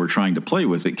many they were trying to play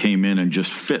with that came in and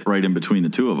just fit right in between the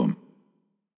two of them.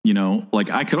 You know, like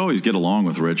I could always get along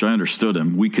with Rich. I understood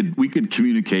him. We could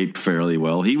communicate fairly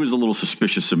well. He was a little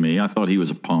suspicious of me. I thought he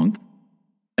was a punk,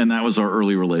 and that was our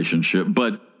early relationship.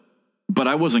 But but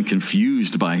I wasn't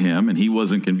confused by him, and he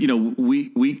wasn't.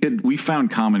 We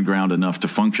found common ground enough to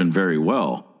function very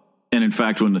well. And in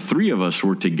fact, when the three of us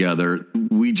were together,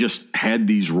 we just had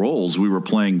these roles we were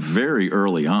playing very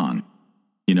early on.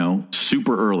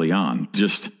 Super early on.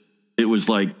 Just it was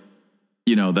like,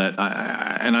 that,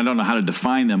 and I don't know how to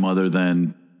define them other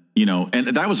than. And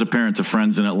that was apparent to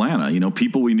friends in Atlanta,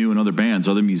 people we knew in other bands,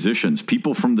 other musicians,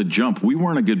 people from the jump. We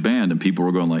weren't a good band, and people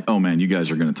were going like, oh man, you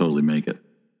guys are going to totally make it.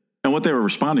 And what they were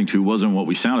responding to wasn't what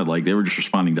we sounded like. They were just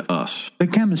responding to us. The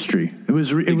chemistry.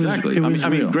 Exactly. I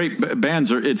mean, great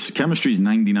bands chemistry is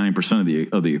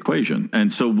 99% of the equation.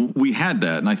 And so we had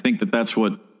that. And I think that's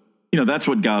what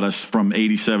got us from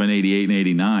 87, 88, and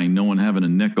 89, no one having a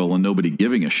nickel and nobody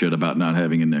giving a shit about not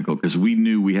having a nickel. Cause we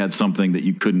knew we had something that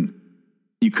you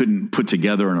couldn't put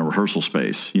together in a rehearsal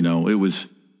space.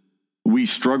 We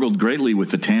struggled greatly with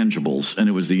the tangibles, and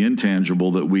it was the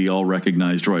intangible that we all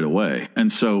recognized right away.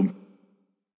 And so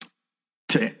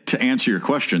to answer your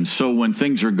question, so when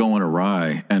things are going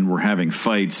awry and we're having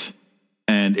fights,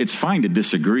 and it's fine to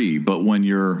disagree, but when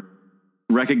you're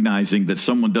recognizing that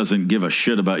someone doesn't give a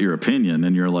shit about your opinion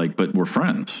and you're like, but we're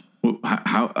friends.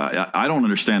 I don't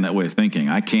understand that way of thinking.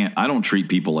 I don't treat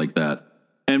people like that.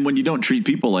 And when you don't treat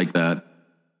people like that,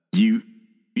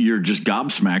 you're just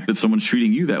gobsmacked that someone's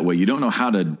treating you that way. You don't know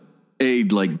how to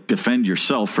defend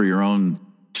yourself for your own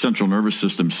central nervous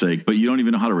system's sake, but you don't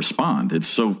even know how to respond. It's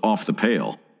so off the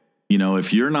pale.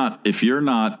 If you're not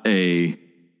a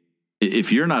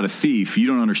thief, you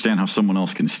don't understand how someone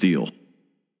else can steal.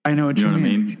 I know what you mean. What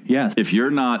I mean? Yes. If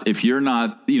you're not,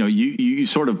 you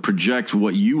sort of project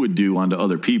what you would do onto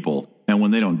other people. And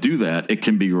when they don't do that, it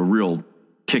can be a real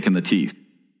kick in the teeth.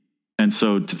 And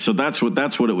so that's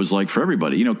what it was like for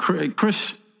everybody.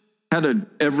 Chris had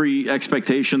every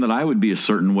expectation that I would be a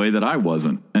certain way that I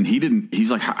wasn't. And he didn't.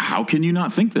 He's like, how can you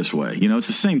not think this way? It's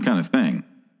the same kind of thing.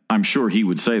 I'm sure he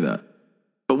would say that.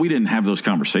 But we didn't have those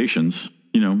conversations.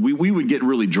 We would get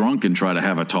really drunk and try to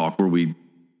have a talk where we,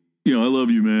 I love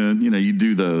you, man. You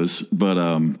do those. But,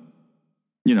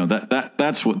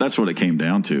 that's what it came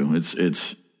down to. It's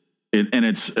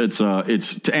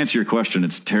to answer your question,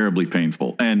 it's terribly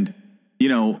painful. And,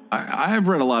 I've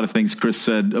read a lot of things Chris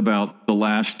said about the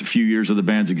last few years of the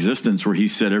band's existence, where he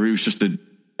said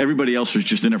everybody else was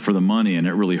just in it for the money, and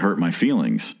it really hurt my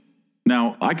feelings.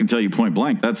 Now, I can tell you point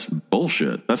blank, that's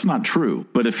bullshit. That's not true.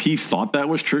 But if he thought that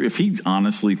was true, if he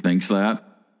honestly thinks that,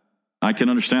 I can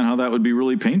understand how that would be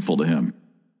really painful to him.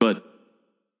 But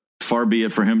far be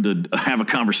it for him to have a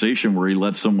conversation where he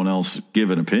lets someone else give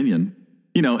an opinion.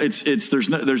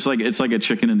 It's like a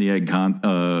chicken and the egg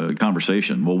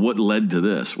conversation. Well, what led to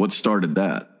this? What started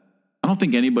that? I don't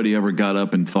think anybody ever got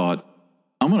up and thought,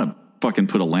 I'm going to fucking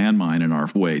put a landmine in our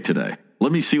way today.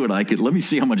 Let me see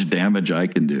how much damage I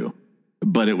can do.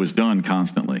 But it was done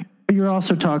constantly. You're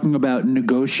also talking about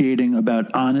negotiating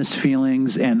about honest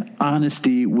feelings and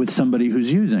honesty with somebody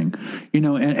who's using, and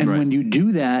right. When you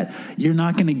do that, you're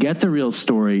not going to get the real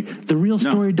story. The real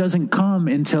story doesn't come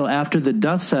until after the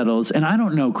dust settles. And I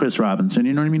don't know Chris Robinson,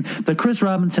 you know what I mean? The Chris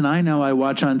Robinson I know, I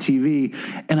watch on TV,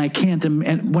 and I can't,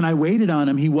 and when I waited on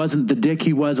him, he wasn't the dick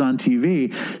he was on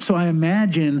TV. So I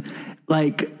imagine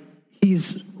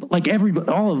he's like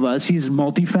all of us, he's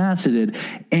multifaceted.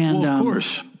 And of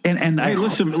course. And hey,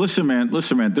 listen,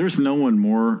 man. There's no one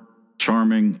more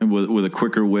charming with a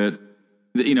quicker wit.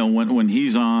 When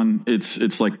he's on,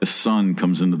 it's like the sun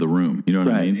comes into the room. You know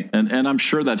what I mean? And I'm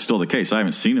sure that's still the case. I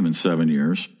haven't seen him in 7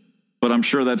 years, but I'm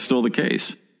sure that's still the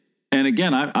case. And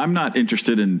again, I'm not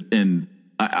interested in.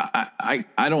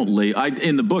 I don't lay.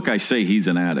 In the book, I say he's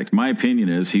an addict. My opinion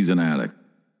is he's an addict.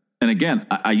 And again,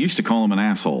 I used to call him an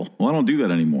asshole. Well, I don't do that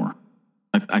anymore.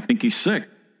 I think he's sick.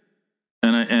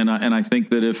 And I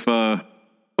think that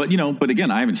but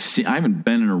again, I haven't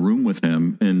been in a room with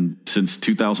him since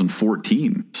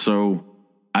 2014. So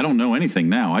I don't know anything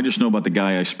now. I just know about the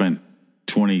guy I spent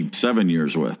 27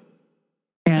 years with.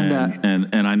 And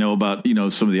I know about,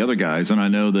 some of the other guys, and I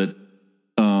know that,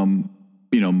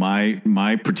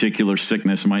 my particular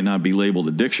sickness might not be labeled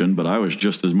addiction, but I was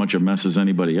just as much a mess as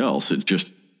anybody else.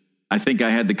 I think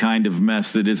I had the kind of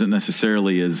mess that isn't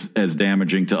necessarily as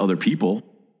damaging to other people,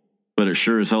 but it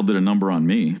sure as hell did a number on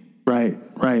me. Right.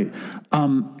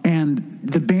 And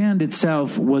the band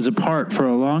itself was apart for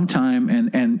a long time.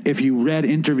 And if you read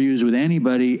interviews with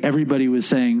anybody, everybody was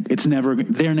saying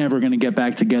they're never going to get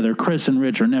back together. Chris and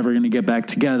Rich are never going to get back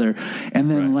together. And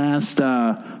then last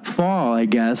fall, I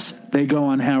guess, they go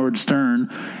on Howard Stern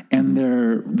and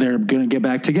they're going to get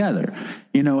back together.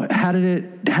 How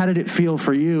did it feel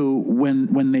for you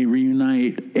when they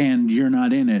reunite and you're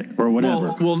not in it or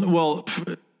whatever? Well,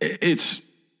 it's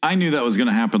I knew that was going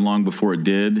to happen long before it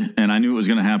did, and I knew it was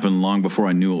going to happen long before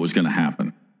I knew it was going to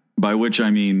happen. By which I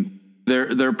mean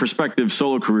their prospective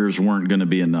solo careers weren't going to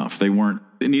be enough. They weren't.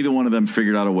 Neither one of them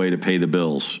figured out a way to pay the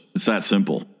bills. It's that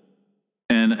simple.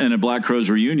 And a Black Crowes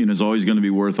reunion is always going to be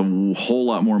worth a whole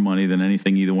lot more money than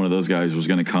anything either one of those guys was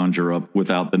going to conjure up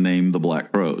without the name the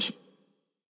Black Crowes.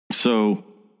 So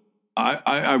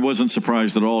I wasn't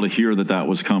surprised at all to hear that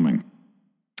was coming.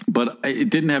 But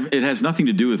it has nothing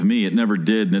to do with me. It never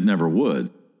did, and it never would.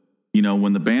 You know,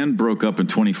 when the band broke up in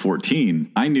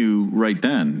 2014, I knew right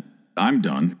then, I'm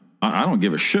done. I don't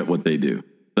give a shit what they do.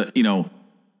 But, you know,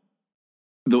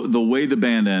 the way the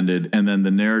band ended, and then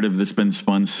the narrative that's been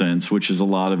spun since, which is a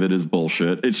lot of it is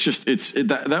bullshit. It's just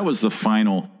that was the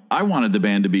final. I wanted the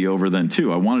band to be over then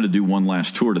too. I wanted to do one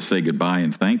last tour to say goodbye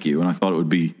and thank you, and I thought it would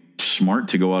be smart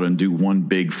to go out and do one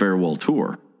big farewell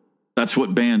tour. That's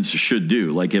what bands should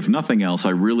do. Like, if nothing else,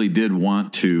 I really did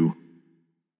want to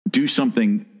do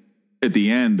something at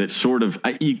the end that sort of,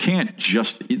 you can't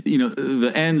just, you know,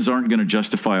 the ends aren't going to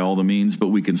justify all the means, but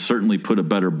we can certainly put a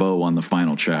better bow on the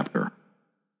final chapter.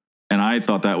 And I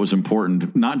thought that was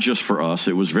important, not just for us.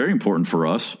 It was very important for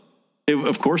us.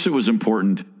 Of course, it was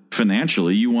important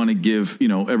financially. You want to give, you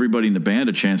know, everybody in the band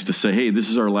a chance to say, hey, this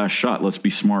is our last shot. Let's be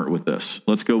smart with this.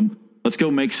 Let's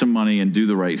go make some money and do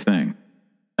the right thing.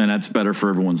 And that's better for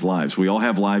everyone's lives. We all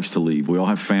have lives to leave. We all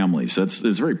have families.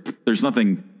 There's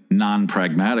nothing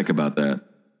non-pragmatic about that.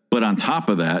 But on top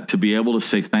of that, to be able to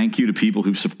say thank you to people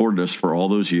who've supported us for all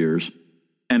those years.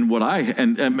 And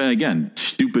and again,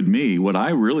 stupid me, what I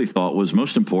really thought was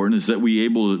most important is that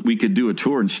we could do a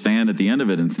tour and stand at the end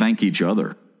of it and thank each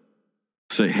other.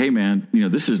 Say, hey man, you know,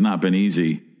 this has not been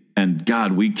easy. And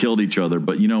God, we killed each other.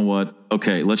 But you know what?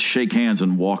 Okay, let's shake hands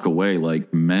and walk away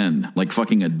like men, like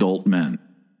fucking adult men.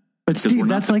 But Steve,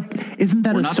 that's isn't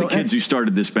that we're not the kids who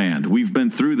started this band? We've been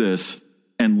through this,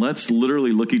 and let's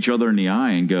literally look each other in the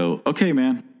eye and go, okay,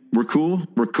 man, we're cool.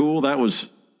 We're cool. That was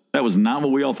not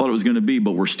what we all thought it was going to be,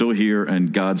 but we're still here,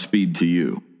 and Godspeed to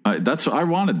you. I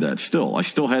wanted that still. I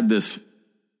still had this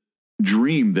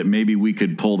dream that maybe we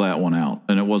could pull that one out,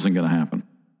 and it wasn't going to happen.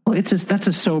 Well, that's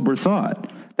a sober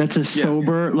thought. That's a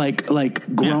sober,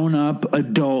 like grown up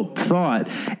adult thought.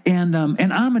 And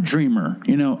I'm a dreamer,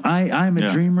 you know, I'm a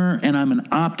dreamer, and I'm an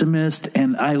optimist,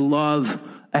 and I love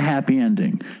a happy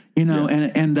ending, you know,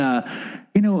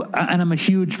 you know, and I'm a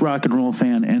huge rock and roll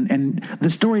fan. And the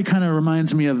story kind of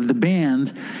reminds me of the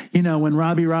band, you know, when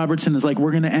Robbie Robertson is like,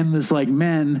 we're going to end this like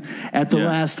men at the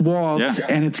last waltz,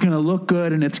 and it's going to look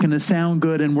good and it's going to sound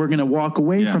good, and we're going to walk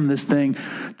away from this thing.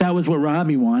 That was what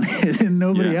Robbie wanted, and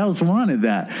nobody else wanted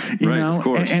that, you know? Of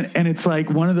course. And it's like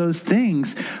one of those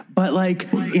things, but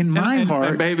like in my heart,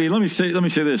 and baby, let me say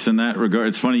this in that regard.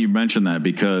 It's funny you mentioned that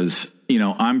because, you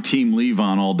know, I'm Team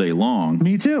Levon all day long.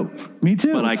 Me too.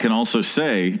 But I can also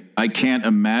say I can't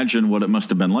imagine what it must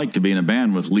have been like to be in a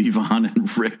band with Levon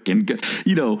and Rick, and,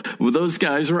 you know, those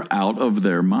guys were out of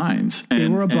their minds. They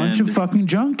were a bunch of fucking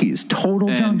junkies, total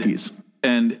junkies.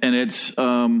 And it's,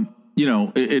 you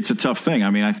know, it's a tough thing.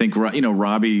 I mean, I think, you know,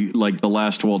 Robbie, like the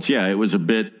last waltz, it was a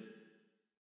bit,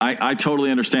 I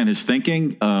totally understand his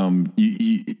thinking. A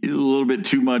little bit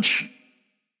too much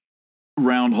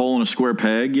round hole in a square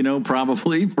peg, you know,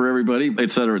 probably for everybody,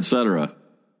 et cetera, et cetera.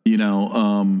 You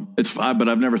know, but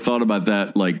I've never thought about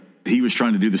that. Like he was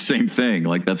trying to do the same thing.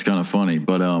 Like that's kind of funny.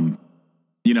 But,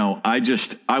 you know,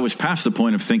 I was past the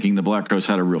point of thinking the Black Crowes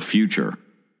had a real future.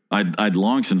 I'd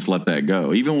long since let that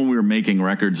go. Even when we were making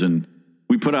records, and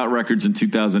we put out records in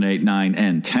 2008, 9,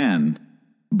 and 10,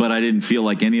 but I didn't feel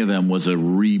like any of them was a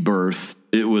rebirth.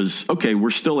 It was, okay, we're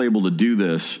still able to do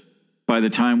this. By the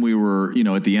time we were, you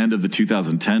know, at the end of the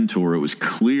 2010 tour, it was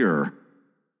clear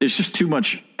it's just too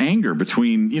much anger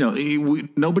between, you know,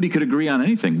 nobody could agree on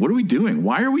anything. What are we doing?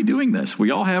 Why are we doing this? We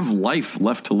all have life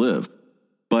left to live.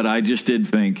 But I just did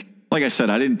think, like I said,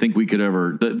 I didn't think we could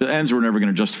ever, the ends were never going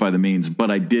to justify the means.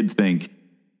 But I did think,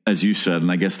 as you said,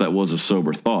 and I guess that was a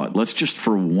sober thought, let's just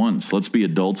for once, let's be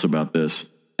adults about this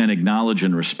and acknowledge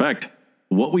and respect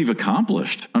what we've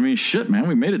accomplished. I mean, shit, man,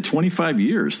 we made it 25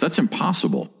 years. That's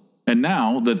impossible. And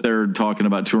now that they're talking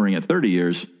about touring at 30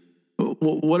 years,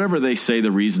 whatever they say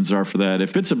the reasons are for that,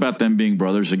 if it's about them being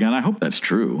brothers again, I hope that's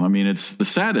true. I mean, it's the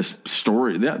saddest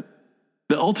story, that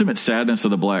the ultimate sadness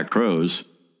of the Black Crowes.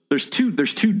 There's two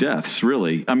deaths,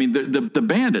 really. I mean, the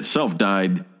band itself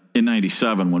died in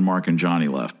 97 when Mark and Johnny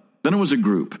left. Then it was a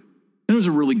group. And it was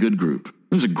a really good group.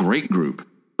 It was a great group,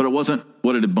 but it wasn't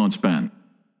what it had once been.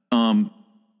 And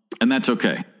that's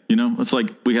okay. You know, it's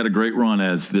like we had a great run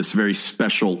as this very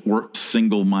special,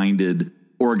 single-minded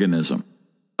organism.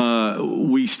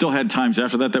 We still had times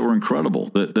after that were incredible,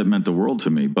 that meant the world to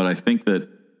me. But I think that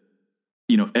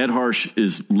Ed Harsh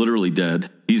is literally dead.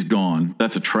 He's gone.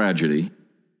 That's a tragedy.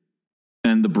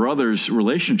 And the brothers'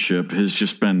 relationship has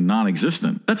just been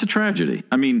non-existent. That's a tragedy.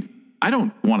 I mean, I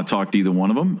don't want to talk to either one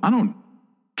of them. I don't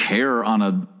care on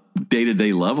a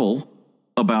day-to-day level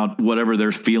about whatever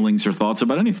their feelings or thoughts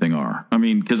about anything are. I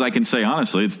mean, because I can say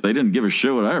honestly, they didn't give a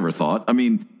shit what I ever thought. I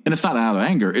mean, and it's not out of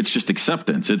anger. It's just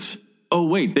acceptance. It's, oh,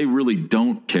 wait, they really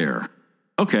don't care.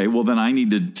 Okay, well, then I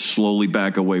need to slowly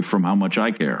back away from how much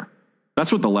I care.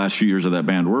 That's what the last few years of that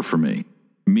band were for me.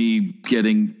 Me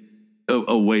getting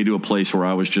away to a place where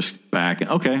I was just back.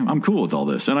 Okay, I'm cool with all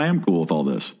this, and I am cool with all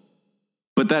this.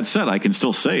 But that said, I can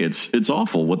still say it's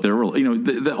awful what they're,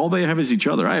 all they have is each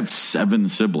other. I have 7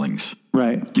 siblings.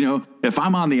 Right. If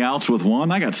I'm on the outs with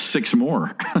one, I got 6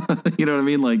 more. You know what I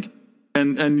mean? Like,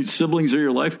 and siblings are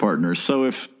your life partners. So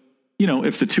if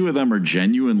the two of them are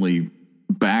genuinely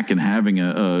back and having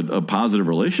a positive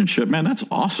relationship, man, that's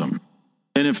awesome.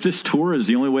 And if this tour is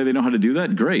the only way they know how to do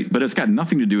that, great. But it's got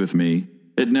nothing to do with me.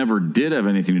 It never did have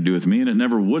anything to do with me, and it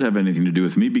never would have anything to do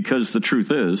with me, because the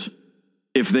truth is,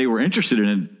 if they were interested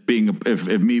in it if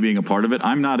me being a part of it,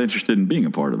 I'm not interested in being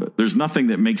a part of it. There's nothing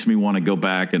that makes me want to go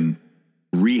back and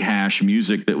rehash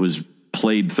music that was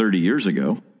played 30 years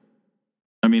ago.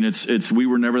 I mean, we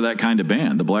were never that kind of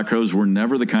band. The Black Crowes were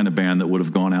never the kind of band that would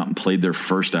have gone out and played their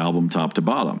first album top to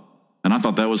bottom. And I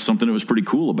thought that was something that was pretty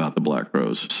cool about the Black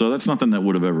Crowes. So that's nothing that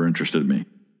would have ever interested me.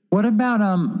 What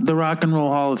about the Rock and Roll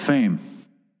Hall of Fame?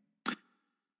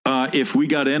 If we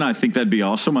got in, I think that'd be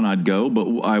awesome, and I'd go.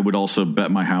 But I would also bet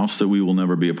my house that we will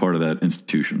never be a part of that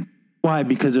institution. Why?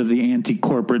 Because of the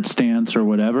anti-corporate stance or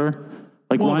whatever?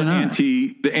 Why not?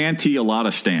 The anti a lot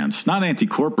of stance. Not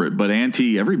anti-corporate, but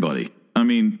anti-everybody. I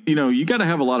mean, you got to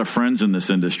have a lot of friends in this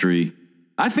industry.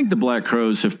 I think the Black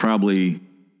Crowes have probably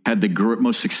had the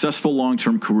most successful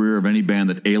long-term career of any band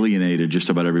that alienated just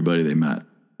about everybody they met.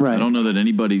 Right. I don't know that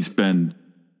anybody's been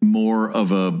more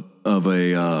of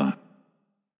a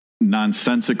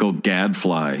nonsensical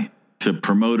gadfly to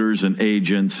promoters and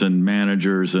agents and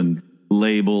managers and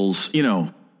labels,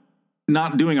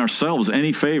 not doing ourselves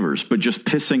any favors, but just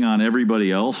pissing on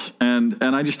everybody else. And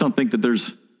I just don't think that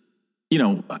there's,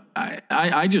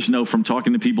 I just know from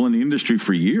talking to people in the industry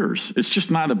for years, it's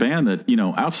just not a band that,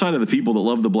 outside of the people that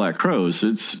love the Black Crowes,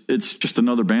 it's just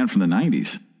another band from the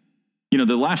 90s.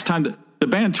 The last time the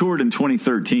band toured in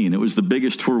 2013, it was the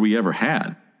biggest tour we ever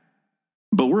had.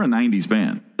 But we're a 90s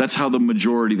band. That's how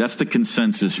that's the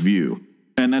consensus view.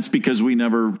 And that's because we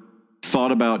never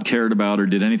thought about, cared about, or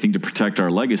did anything to protect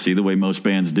our legacy the way most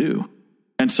bands do.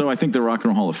 And so I think the Rock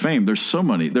and Roll Hall of Fame, it's a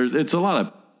lot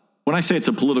of, when I say it's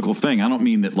a political thing, I don't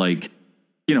mean that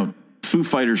Foo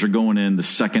Fighters are going in the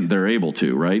second they're able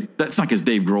to, right? That's not because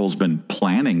Dave Grohl's been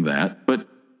planning that, but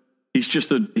he's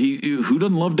just who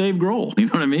doesn't love Dave Grohl? You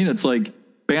know what I mean? It's like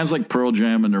bands like Pearl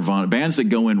Jam and Nirvana, bands that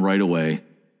go in right away,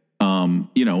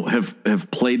 have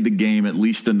played the game at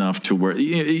least enough to where,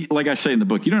 like I say in the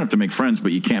book, you don't have to make friends,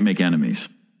 but you can't make enemies.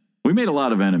 We made a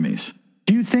lot of enemies.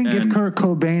 Do you think if Kurt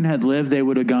Cobain had lived, they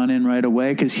would have gone in right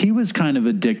away? Because he was kind of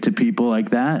a dick to people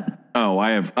like that. Oh,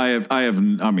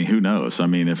 I mean, who knows? I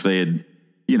mean, if they had,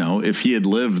 if he had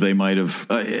lived, they might have.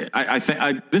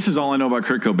 This is all I know about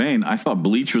Kurt Cobain. I thought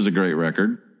Bleach was a great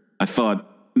record. I thought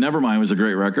Nevermind was a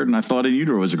great record, and I thought In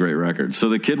Utero was a great record. So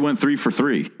the kid went 3 for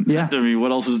 3. Yeah. I mean,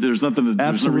 what else is there's nothing?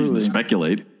 There's no reason to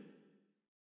speculate.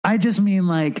 I just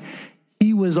mean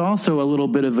he was also a little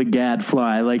bit of a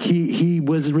gadfly. He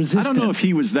was resistant. I don't know if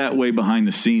he was that way behind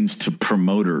the scenes to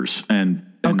promoters and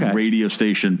radio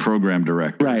station program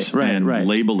directors and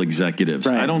label executives.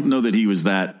 Right. I don't know that he was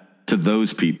that to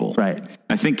those people. Right.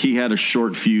 I think he had a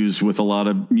short fuse with a lot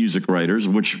of music writers,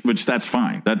 which that's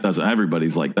fine.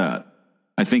 Everybody's like that.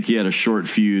 I think he had a short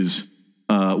fuse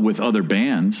with other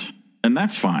bands, and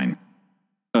that's fine.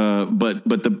 But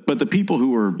the people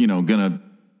who are going to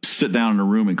sit down in a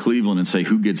room in Cleveland and say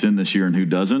who gets in this year and who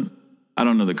doesn't, I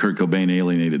don't know that Kurt Cobain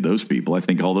alienated those people. I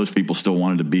think all those people still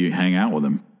wanted to hang out with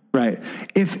him. Right.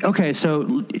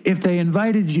 So if they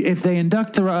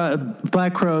induct the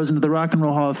Black Crowes into the Rock and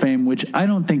Roll Hall of Fame, which I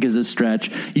don't think is a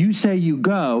stretch, you say you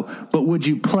go, but would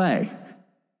you play?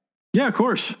 Yeah, of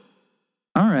course.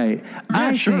 All right.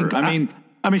 Yeah, sure.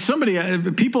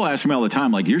 People ask me all the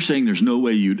time, you're saying there's no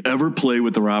way you'd ever play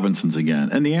with the Robinsons again.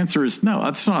 And the answer is no,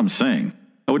 that's not what I'm saying.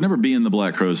 I would never be in the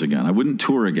Black Crowes again. I wouldn't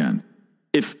tour again.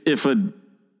 If a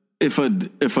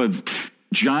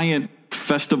giant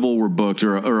festival were booked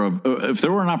or if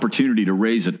there were an opportunity to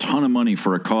raise a ton of money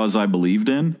for a cause I believed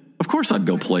in, of course I'd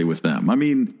go play with them. I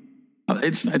mean,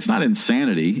 it's not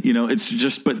insanity, it's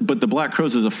just, but the Black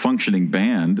Crowes is a functioning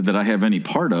band that I have any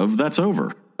part of. That's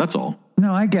over. That's all.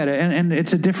 No, I get it. And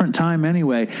it's a different time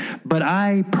anyway. But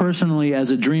I personally,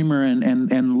 as a dreamer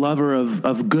and lover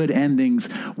of good endings,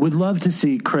 would love to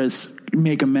see Chris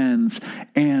make amends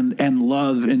and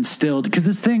love instilled, because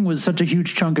this thing was such a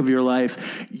huge chunk of your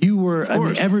life. You were,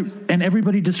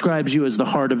 everybody describes you as the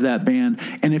heart of that band.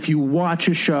 And if you watch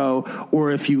a show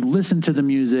or if you listen to the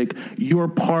music, your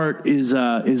part is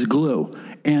glue.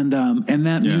 And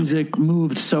that music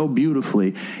moved so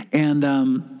beautifully. And,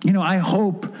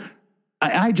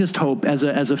 I just hope as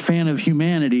a fan of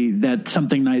humanity that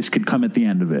something nice could come at the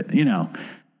end of it,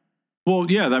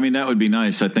 Well, yeah, I mean, that would be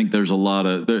nice. I think there's a lot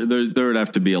of, there would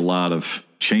have to be a lot of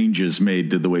changes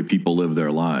made to the way people live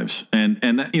their lives. And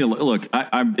look,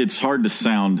 it's hard to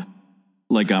sound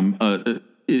like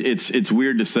it's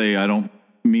weird to say, I don't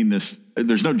mean this.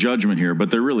 There's no judgment here, but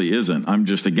there really isn't. I'm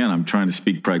trying to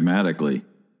speak pragmatically.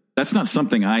 That's not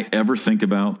something I ever think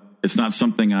about. It's not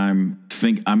something I'm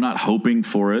not hoping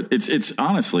for it. It's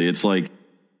honestly, it's like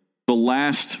the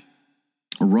last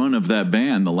run of that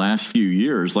band, the last few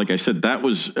years, like I said, that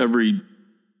was every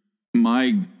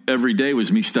day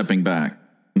was me stepping back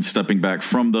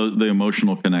from the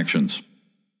emotional connections.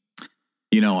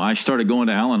 I started going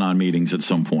to Al-Anon meetings at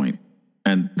some point,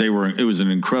 and it was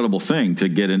an incredible thing to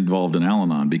get involved in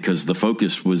Al-Anon because the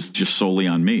focus was just solely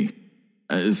on me.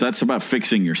 That's about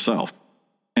fixing yourself.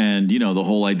 And, the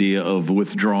whole idea of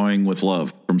withdrawing with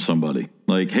love from somebody.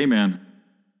 Like, hey, man,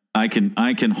 I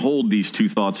can hold these two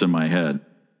thoughts in my head.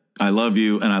 I love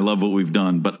you and I love what we've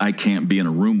done, but I can't be in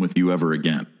a room with you ever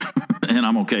again. And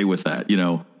I'm okay with that,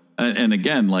 And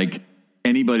again, like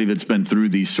anybody that's been through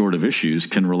these sort of issues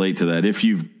can relate to that. If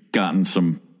you've gotten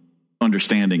some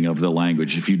understanding of the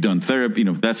language, if you've done therapy,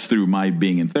 if that's through my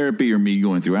being in therapy or me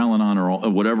going through Al-Anon or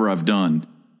whatever I've done,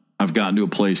 I've gotten to a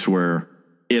place where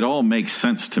it all makes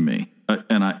sense to me.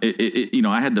 And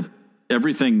I had to,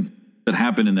 everything that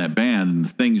happened in that band and the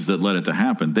things that led it to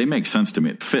happen, they make sense to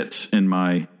me. It fits in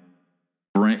my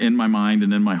brain, in my mind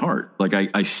and in my heart. Like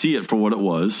I see it for what it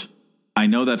was. I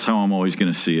know that's how I'm always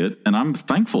going to see it. And I'm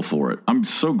thankful for it. I'm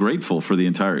so grateful for the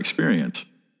entire experience.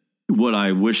 Would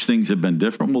I wish things had been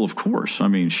different? Well, of course. I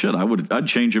mean, shit, I'd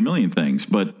change a million things,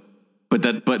 but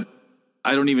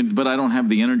I don't have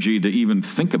the energy to even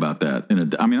think about that.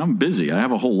 I'm busy. I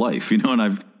have a whole life,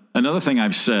 and another thing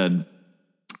I've said,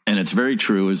 and it's very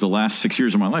true, is the last 6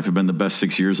 years of my life have been the best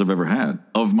 6 years I've ever had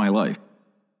of my life.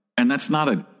 And it's not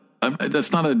an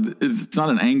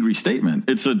angry statement.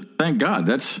 It's a, thank God,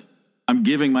 I'm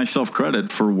giving myself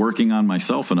credit for working on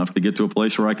myself enough to get to a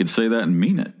place where I could say that and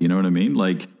mean it. You know what I mean?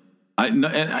 Like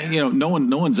no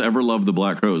one's ever loved the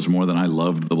Black Crowes more than I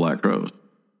loved the Black Crowes.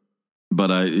 But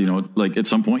like at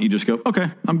some point you just go,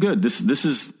 okay, I'm good. This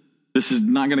is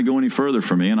not going to go any further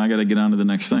for me, and I got to get on to the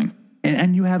next thing.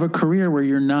 And you have a career where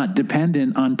you're not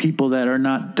dependent on people that are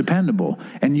not dependable,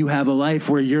 and you have a life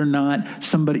where you're not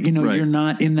somebody. Right. You're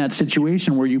not in that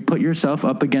situation where you put yourself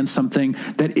up against something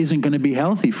that isn't going to be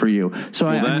healthy for you.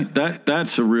 So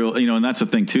that's a real, and that's a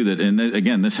thing too. That, and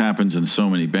again, this happens in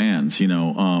so many bands.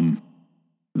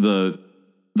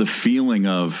 The feeling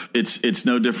of it's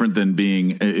no different than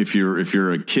being, if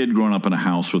you're a kid growing up in a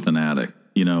house with an addict,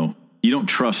 you don't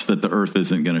trust that the earth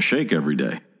isn't going to shake every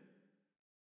day.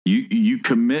 You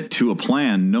commit to a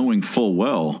plan knowing full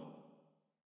well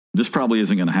this probably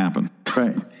isn't going to happen.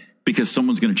 Right. Because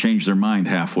someone's going to change their mind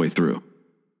halfway through,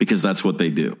 because that's what they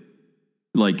do.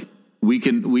 Like we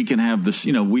can have this,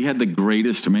 we had the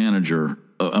greatest manager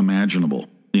imaginable,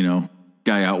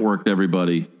 guy outworked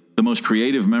everybody. The most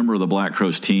creative member of the Black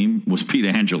Crowes team was Pete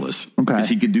Angelis, because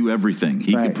he could do everything.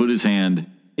 He could put his hand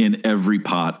in every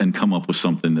pot and come up with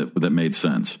something that made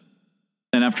sense.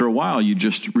 And after a while, you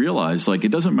just realize, like,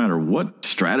 it doesn't matter what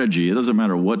strategy, it doesn't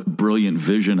matter what brilliant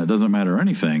vision, it doesn't matter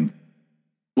anything.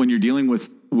 When you're dealing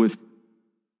with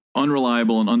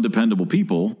unreliable and undependable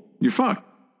people, you're fucked.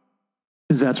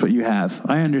 That's what you have.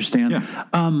 I understand.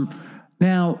 Yeah.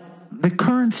 Now, the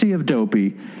currency of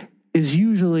Dopey is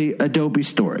usually a Dopey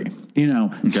story.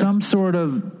 Some sort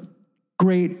of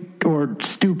great or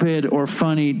stupid or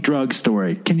funny drug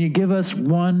story. Can you give us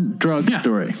one drug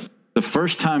story? The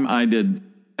first time I did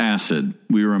acid,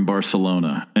 we were in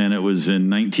Barcelona, and it was in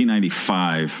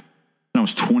 1995. And I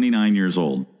was 29 years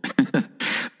old.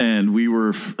 And we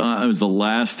were, it was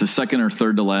the second or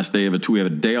third to last day of it. We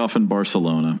had a day off in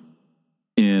Barcelona.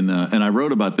 And I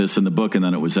wrote about this in the book, and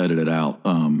then it was edited out.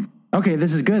 Okay,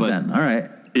 this is good then. All right.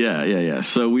 Yeah.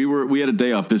 So we had a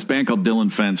day off. This band called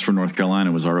Dylan Fence from North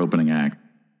Carolina was our opening act.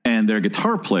 And their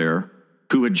guitar player,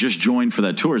 who had just joined for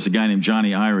that tour, is a guy named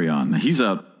Johnny Irion. He's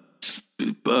an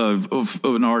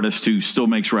artist who still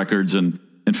makes records, and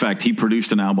in fact he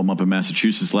produced an album up in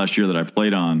Massachusetts last year that I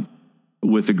played on,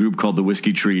 with a group called the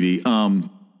Whiskey Treaty.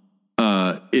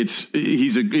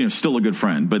 He's still a good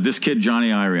friend, but this kid,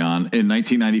 Johnny Irion, in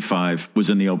 1995 was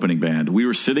in the opening band. We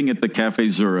were sitting at the Cafe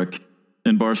Zurich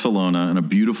in Barcelona on a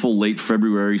beautiful late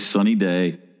February sunny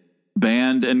day,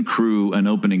 band and crew and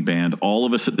opening band, all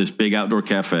of us at this big outdoor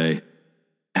cafe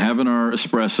having our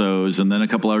espressos. And then a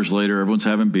couple hours later, everyone's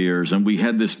having beers. And we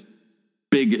had this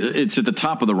it's at the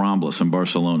top of the Ramblas in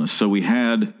Barcelona. So we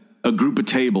had a group of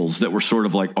tables that were sort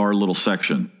of like our little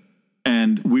section.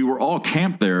 And we were all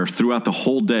camped there throughout the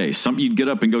whole day. You'd get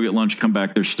up and go get lunch, come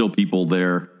back, there's still people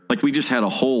there. Like we just had a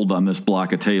hold on this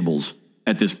block of tables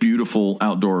at this beautiful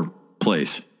outdoor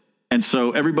place. And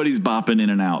so everybody's bopping in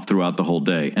and out throughout the whole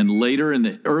day. And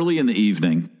early in the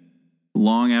evening,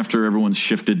 long after everyone's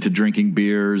shifted to drinking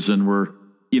beers and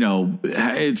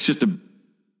it's just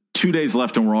 2 days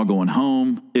left and we're all going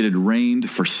home. It had rained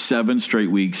for 7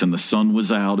 straight weeks and the sun was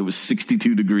out. It was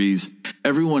 62 degrees.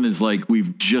 Everyone is like,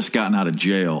 we've just gotten out of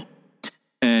jail.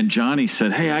 And Johnny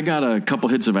said, hey, I got a couple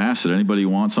hits of acid. Anybody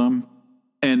want some?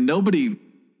 And nobody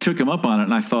took him up on it.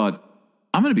 And I thought,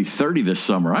 I'm going to be 30 this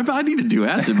summer. I need to do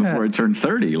acid before I turn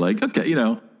 30. Like, okay,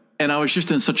 and I was just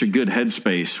in such a good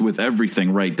headspace with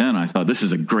everything right then. I thought this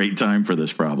is a great time for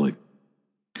this probably.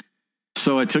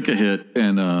 So I took a hit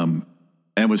and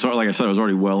was, like I said, I was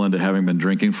already well into having been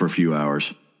drinking for a few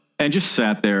hours and just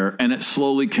sat there and it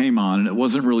slowly came on and it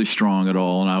wasn't really strong at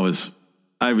all. And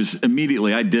I was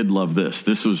immediately, I did love this.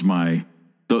 This was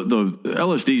the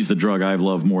LSD is the drug I've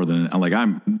loved more than, like,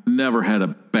 I've never had a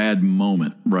bad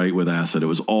moment, right, with acid. It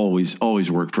was always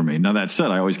worked for me. Now, that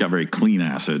said, I always got very clean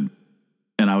acid.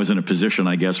 And I was in a position,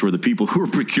 I guess, where the people who were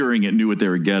procuring it knew what they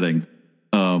were getting.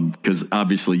 Because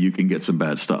obviously you can get some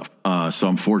bad stuff. So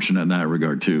I'm fortunate in that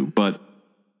regard, too. But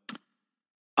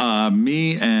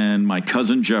me and my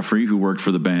cousin Jeffrey, who worked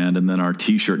for the band, and then our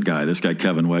T-shirt guy, this guy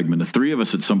Kevin Wegman, the three of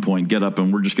us at some point get up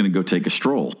and we're just going to go take a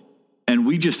stroll. And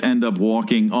we just end up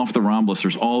walking off the Ramblas.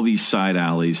 There's all these side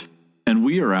alleys. And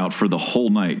we are out for the whole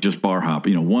night, just bar hop.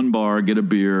 One bar, get a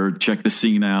beer, check the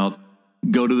scene out,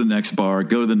 go to the next bar,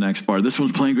 go to the next bar. This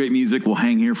one's playing great music. We'll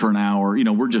hang here for an hour.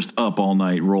 We're just up all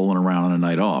night, rolling around on a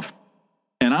night off.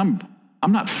 And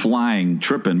I'm not flying,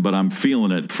 tripping, but I'm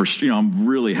feeling it for, I'm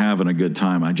really having a good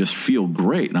time. I just feel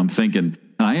great. And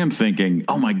I am thinking,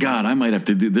 oh my God, I might have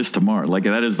to do this tomorrow. Like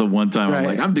that is the one time I'm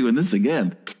like, I'm doing this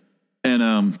again.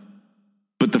 And,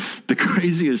 but the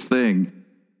craziest thing,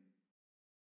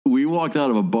 we walked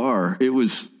out of a bar. It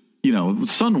was, the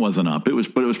sun wasn't up. But it was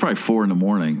probably 4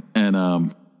 a.m.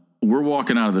 And, we're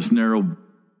walking out of this narrow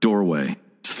doorway.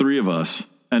 It's 3 of us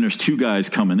and there's 2 guys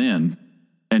coming in.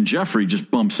 And Jeffrey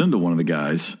just bumps into one of the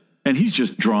guys and he's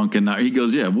just drunk. And he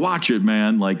goes, yeah, watch it,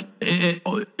 man. Like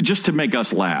just to make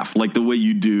us laugh, like the way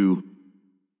you do.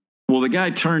 Well, the guy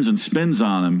turns and spins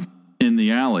on him in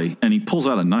the alley and he pulls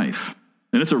out a knife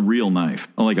and it's a real knife,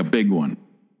 like a big one.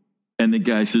 And the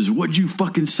guy says, what'd you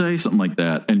fucking say? Something like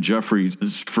that. And Jeffrey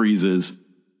freezes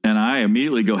and I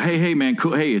immediately go, hey, man,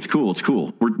 cool. Hey, it's cool. It's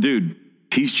cool. Dude,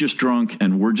 he's just drunk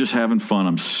and we're just having fun.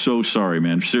 I'm so sorry,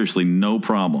 man. Seriously, no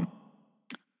problem.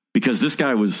 Because this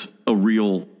guy was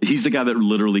he's the guy that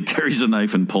literally carries a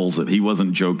knife and pulls it. He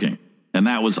wasn't joking. And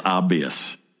that was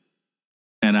obvious.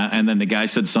 And then the guy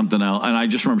said something else. And I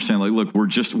just remember saying, like, look,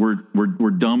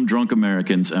 we're dumb, drunk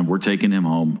Americans and we're taking him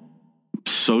home.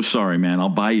 So sorry, man. I'll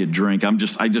buy you a drink. I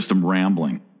just am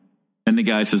rambling. And the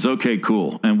guy says, okay,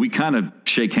 cool. And we kind of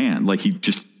shake hands. Like he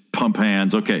just pump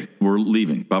hands. Okay, we're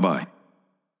leaving. Bye-bye.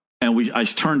 And I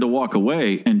turned to walk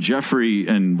away, and Jeffrey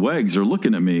and Wegs are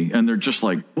looking at me, and they're just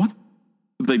like, what?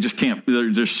 They just can't, they're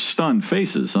just stunned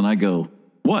faces. And I go,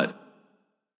 what?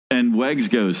 And Wegs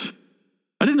goes,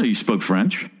 I didn't know you spoke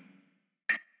French.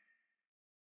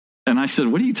 And I said,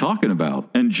 what are you talking about?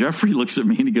 And Jeffrey looks at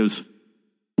me and he goes,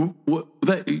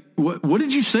 what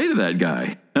did you say to that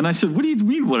guy? And I said, what do you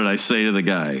mean, what did I say to the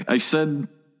guy? I said,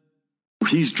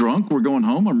 he's drunk, we're going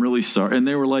home, I'm really sorry. And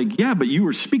they were like, yeah, but you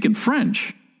were speaking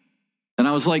French. And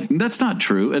I was like, that's not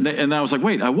true. And I was like,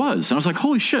 wait, I was. And I was like,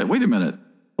 holy shit, wait a minute.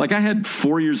 Like I had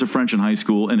 4 years of French in high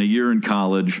school and a year in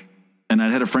college. And I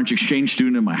had a French exchange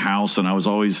student in my house. And I was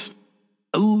always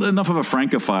enough of a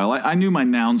francophile. I knew my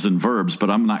nouns and verbs, but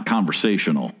I'm not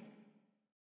conversational.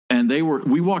 And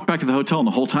we walked back to the hotel and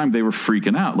the whole time they were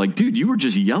freaking out. Like, dude, you were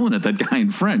just yelling at that guy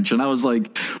in French. And I was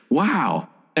like, wow.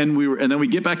 And then we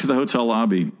get back to the hotel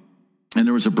lobby. And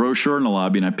there was a brochure in the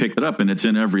lobby, and I picked it up, and it's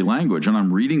in every language. And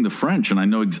I'm reading the French, and I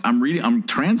know I'm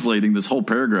translating this whole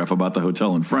paragraph about the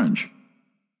hotel in French.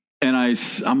 And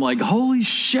I'm like, holy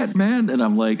shit, man! And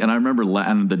I'm like, and I remember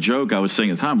and the joke I was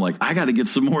saying at the time, like, I got to get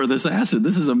some more of this acid.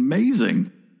 This is amazing.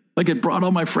 Like, it brought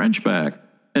all my French back.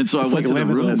 And so I went to the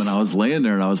room and I was laying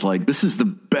there and I was like, this is the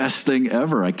best thing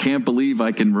ever. I can't believe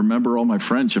I can remember all my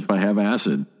French if I have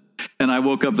acid. And I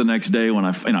woke up the next day and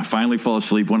I finally fall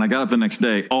asleep. When I got up the next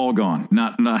day, all gone,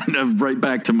 not right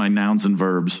back to my nouns and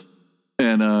verbs.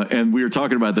 And we were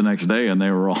talking about it the next day and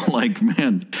they were all like,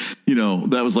 man,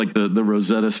 that was like the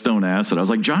Rosetta Stone acid. I was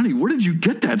like, Johnny, where did you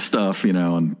get that stuff?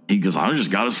 And he goes, I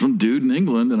just got it from dude in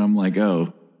England. And I'm like,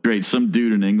 oh, great. Some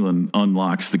dude in England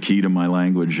unlocks the key to my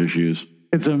language issues.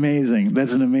 It's amazing.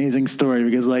 That's an amazing story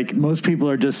because, like, most people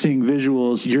are just seeing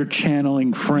visuals. You're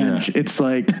channeling French. Yeah. It's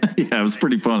like... yeah, it was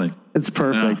pretty funny. It's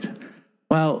perfect. Yeah.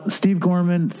 Well, Steve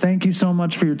Gorman, thank you so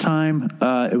much for your time.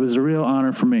 It was a real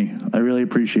honor for me. I really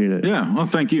appreciate it. Yeah, well,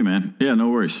 thank you, man. Yeah, no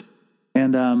worries.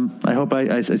 And I hope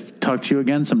I talk to you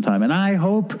again sometime. And I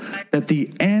hope that the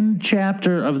end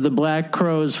chapter of the Black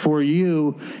Crows for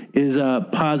you is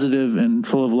positive and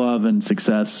full of love and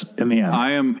success in the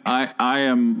end. I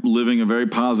am living a very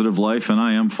positive life, and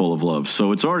I am full of love.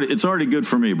 So it's already good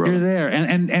for me, bro. You're there.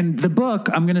 And the book,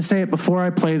 I'm going to say it before I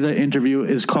play the interview,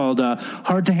 is called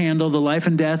Hard to Handle: The Life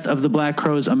and Death of the Black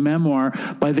Crows, a memoir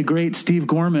by the great Steve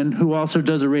Gorman, who also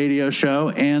does a radio show.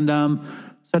 And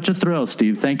such a thrill,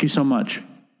 Steve. Thank you so much.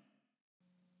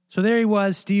 So there he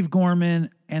was, Steve Gorman,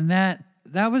 and that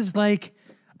was like,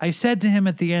 I said to him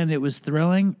at the end, it was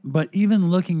thrilling, but even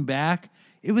looking back,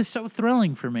 it was so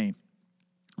thrilling for me.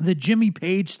 The Jimmy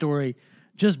Page story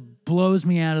just blows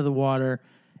me out of the water,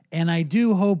 and I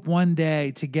do hope one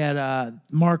day to get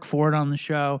Mark Ford on the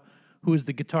show, who is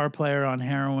the guitar player on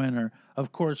Heroin, or,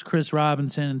 of course, Chris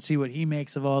Robinson, and see what he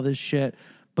makes of all this shit.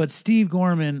 But Steve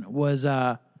Gorman was...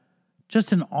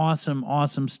 just an awesome,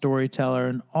 awesome storyteller,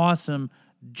 an awesome,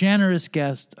 generous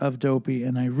guest of Dopey,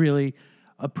 and I really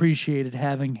appreciated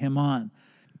having him on.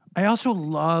 I also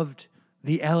loved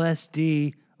the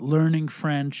LSD learning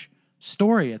French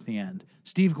story at the end.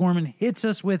 Steve Gorman hits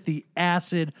us with the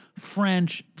acid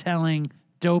French telling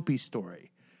Dopey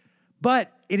story. But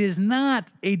it is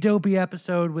not a Dopey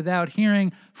episode without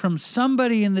hearing from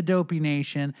somebody in the Dopey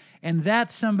Nation, and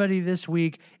that somebody this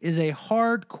week is a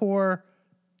hardcore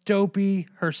Dopey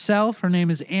herself. Her name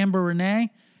is Amber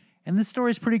Renee, and this story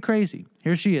is pretty crazy.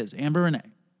 Here she is, Amber Renee.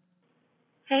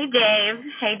 Hey, Dave.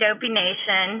 Hey, Dopey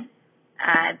Nation.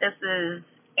 This is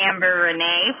Amber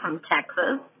Renee from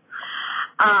Texas.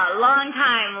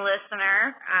 Long-time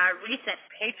listener, recent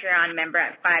Patreon member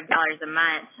at $5 a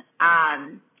month.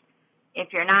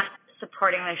 If you're not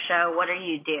supporting the show, what are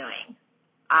you doing?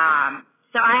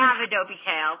 So I have a Dopey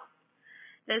tale.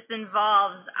 This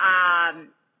involves...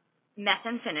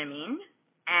 methamphetamine,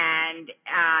 and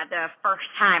the first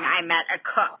time I met a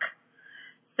cook.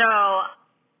 So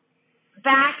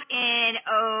back in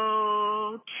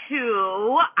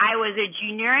 2002, I was a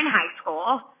junior in high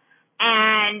school,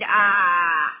 and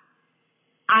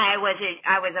I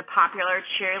was a popular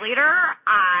cheerleader.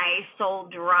 I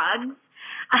sold drugs.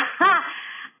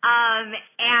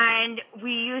 And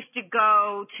we used to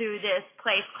go to this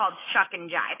place called Shuck and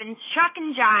Jive. And Shuck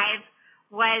and Jive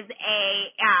was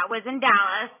in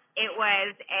Dallas. It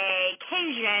was a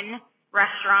Cajun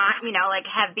restaurant, like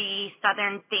heavy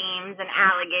Southern themes and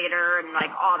alligator and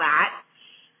like all that.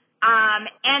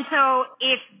 And so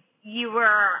if you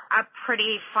were a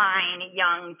pretty fine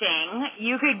young thing,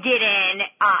 you could get in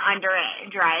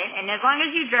underage, right? And as long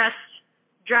as you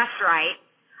dressed right.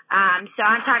 So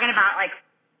I'm talking about like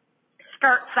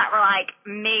skirts that were like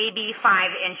maybe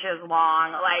 5 inches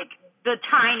long, like the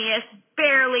tiniest,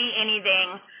 barely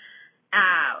anything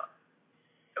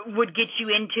would get you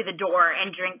into the door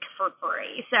and drink for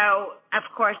free. So, of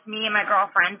course, me and my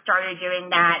girlfriend started doing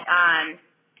that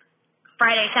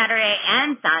Friday, Saturday,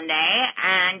 and Sunday.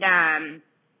 And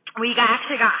we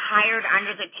actually got hired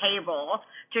under the table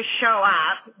to show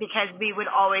up because we would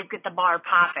always get the bar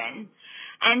popping.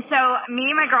 And so me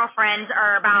and my girlfriends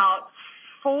are about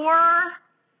four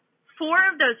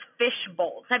of those fish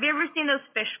bowls. Have you ever seen those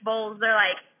fish bowls? They're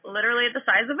like literally the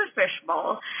size of a fish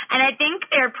bowl. And I think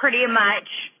they're pretty much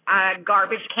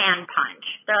garbage can punch.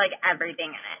 They're like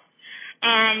everything in it.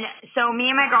 And so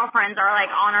me and my girlfriends are like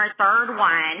on our third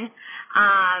one.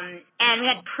 And we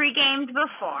had pre-gamed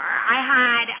before. I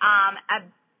had a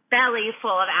belly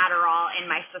full of Adderall in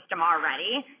my system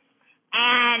already.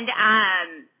 And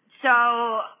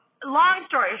so long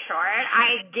story short,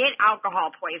 I get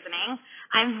alcohol poisoning.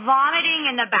 I'm vomiting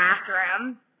in the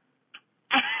bathroom.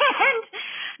 And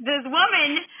this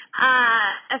woman,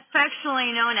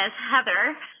 affectionately known as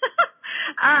Heather,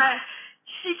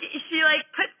 she like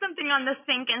puts something on the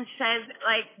sink and says,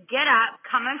 like, get up,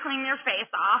 come and clean your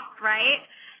face off, right?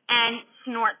 And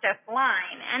snort this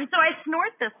line. And so I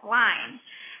snort this line.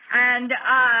 And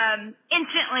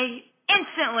instantly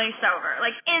instantly sober.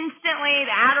 Like, instantly,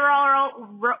 the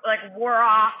Adderall, like, wore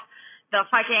off. The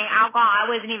fucking alcohol,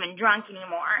 I wasn't even drunk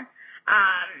anymore.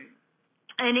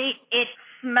 And it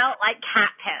smelled like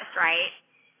cat piss, right?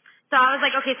 So I was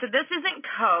like, okay, so this isn't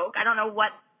Coke. I don't know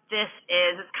what this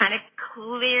is. It's kind of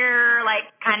clear, like,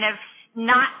 kind of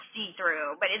not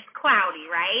see-through, but it's cloudy,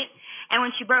 right? And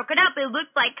when she broke it up, it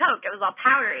looked like Coke. It was all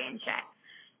powdery and shit.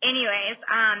 Anyways,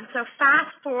 so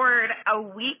fast forward a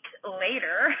week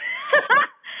later,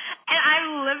 and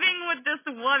I'm living with this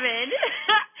woman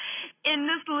in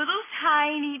this little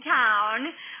tiny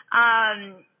town,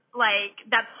 like,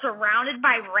 that's surrounded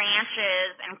by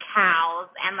ranches and cows,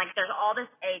 and, like, there's all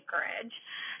this acreage.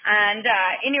 And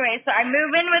anyway, so I move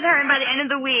in with her, and by the end of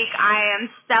the week, I am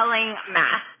selling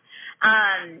meth.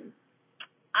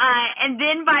 And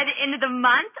then by the end of the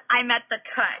month, I met the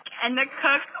cook. And the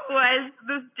cook was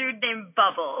this dude named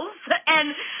Bubbles.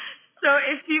 And so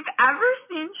if you've ever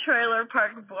seen Trailer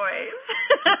Park Boys,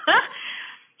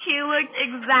 he looked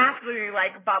exactly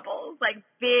like Bubbles. Like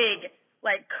big,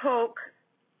 like Coke,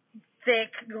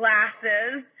 thick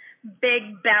glasses,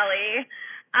 big belly,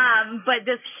 but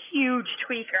this huge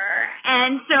tweaker.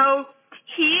 And so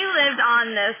he lived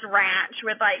on this ranch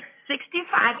with like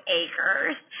 65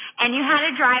 acres, and you had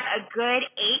to drive a good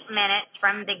 8 minutes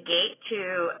from the gate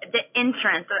to the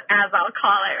entrance, as I'll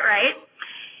call it, right?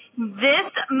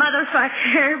 This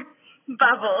motherfucker,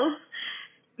 Bubbles,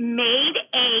 made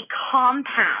a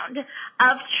compound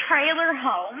of trailer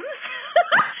homes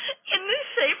in the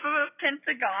shape of a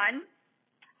pentagon.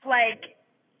 Like,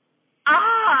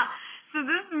 so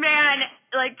this man,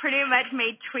 like, pretty much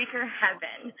made tweaker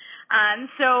heaven.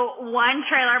 So one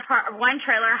trailer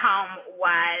home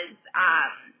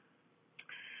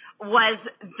was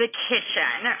the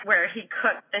kitchen where he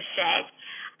cooked the shit,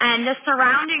 and the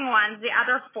surrounding ones, the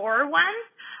other 4 ones,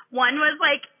 one was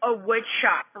like a wood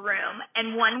shop room,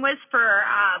 and one was for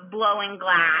blowing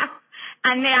glass,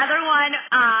 and the other one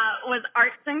was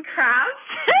arts and crafts,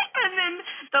 and then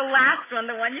the last one,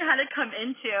 the one you had to come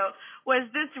into, was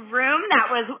this room that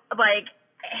was like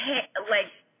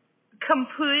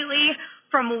completely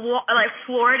from like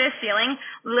floor to ceiling,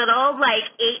 little like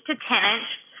 8 to 10 inch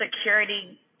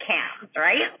security cams,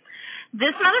 right?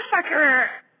 This motherfucker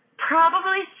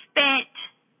probably spent,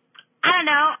 I don't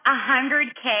know,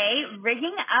 $100K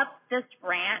rigging up this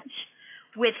ranch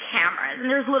with cameras, and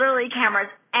there's literally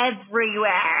cameras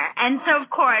everywhere. And so of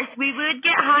course we would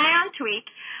get high on tweak,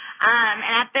 and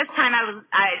at this time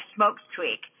I smoked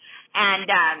tweak,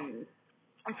 and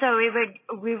so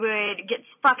we would get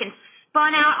fucking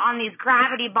spun out on these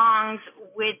gravity bongs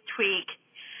with tweak,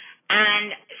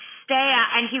 and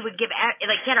and he would give,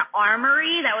 like, he had an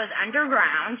armory that was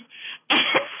underground, and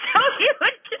so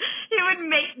he would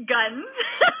make guns,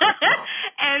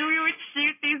 and we would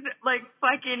shoot these, like,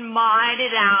 fucking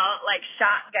modded out, like,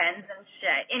 shotguns and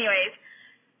shit. Anyways,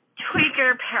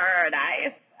 tweaker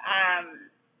paradise.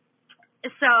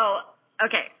 So,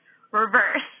 okay,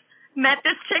 reverse. Met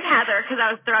this chick, Heather, because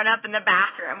I was thrown up in the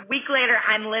bathroom. Week later,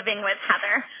 I'm living with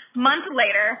Heather. Month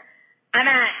later, I'm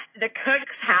at the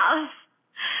cook's house,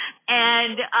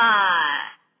 and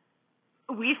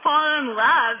we fall in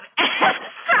love. And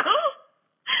so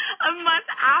a month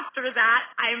after that,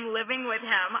 I'm living with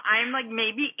him. I'm like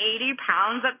maybe 80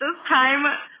 pounds at this time.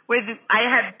 I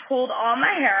had pulled all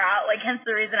my hair out, like hence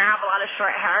the reason I have a lot of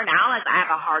short hair now, is I have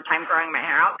a hard time growing my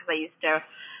hair out because I used to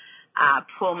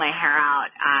pull my hair out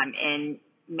in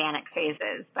manic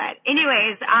phases. But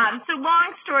anyways, so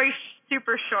long story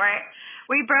super short,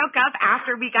 we broke up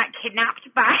after we got kidnapped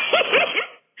by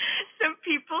some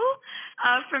people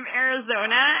from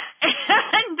Arizona,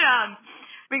 and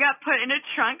we got put in a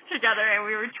trunk together, and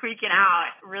we were tweaking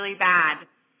out really bad.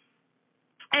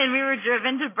 And we were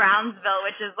driven to Brownsville,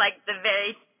 which is like the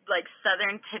very like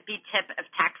southern tippy tip of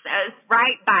Texas,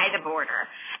 right by the border.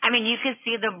 I mean, you could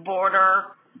see the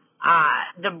border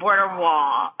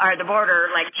wall, or the border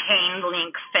like chain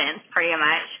link fence pretty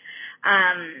much.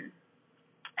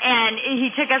 And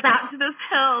he took us out to this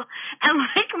hill, and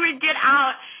like we get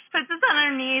out, puts us on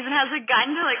our knees and has a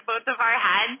gun to like both of our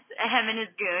heads, him and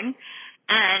his goon.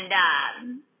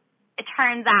 And it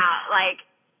turns out like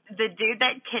the dude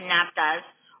that kidnapped us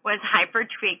was hyper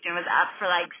tweaked and was up for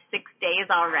like 6 days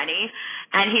already,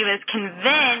 and he was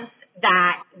convinced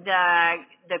that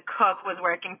the cook was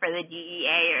working for the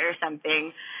DEA or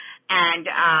something, and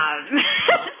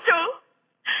so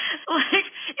like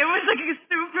it was like a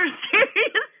super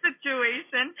serious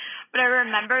situation. But I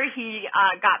remember he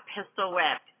got pistol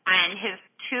whipped, and his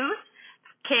tooth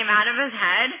came out of his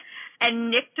head and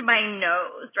nicked my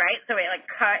nose, right? So it like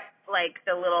cut like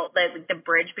the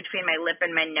bridge between my lip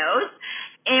and my nose.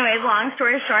 Anyways, long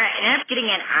story short, I ended up getting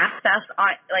an abscess on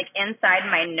like inside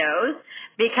my nose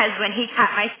because when he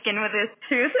cut my skin with his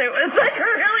tooth, it was like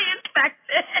really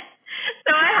infected.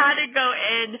 So I had to go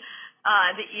in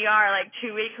the ER like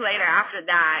 2 weeks later after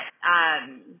that.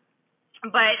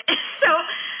 But so.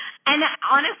 And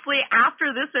honestly,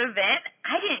 after this event,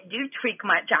 I didn't do tweak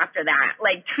much after that.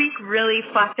 Like, tweak really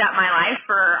fucked up my life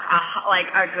for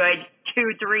a good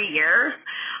 2-3 years.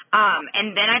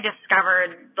 And then I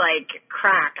discovered like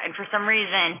crack, and for some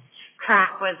reason,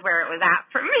 crack was where it was at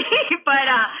for me. But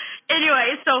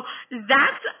anyway, so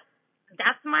that's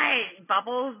my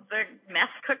Bubbles the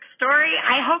mess cook story.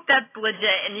 I hope that's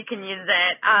legit and you can use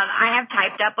it. I have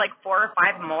typed up like 4 or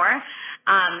 5 more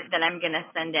that I'm going to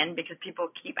send in because people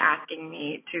keep asking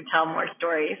me to tell more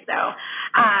stories. So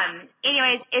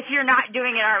anyways, if you're not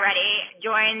doing it already,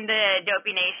 join the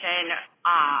Dopey Nation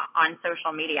on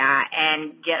social media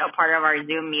and get a part of our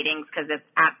Zoom meetings because it's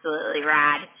absolutely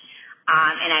rad.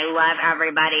 And I love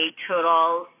everybody.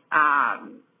 Toodles.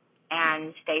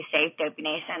 And stay safe, Dopey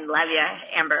Nation. Love you,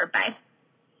 Amber. Bye.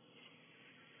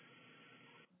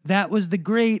 That was the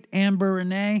great Amber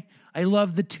Renee. I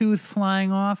love the tooth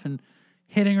flying off and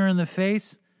hitting her in the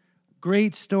face.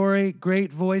 Great story,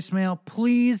 great voicemail.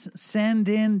 Please send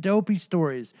in dopey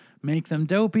stories. Make them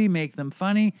dopey, make them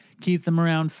funny, keep them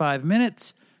around 5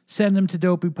 minutes. Send them to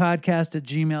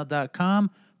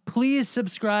dopeypodcast@gmail.com. Please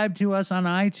subscribe to us on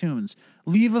iTunes.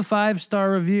 Leave a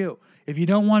 5-star review. If you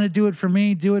don't want to do it for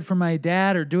me, do it for my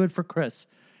dad or do it for Chris.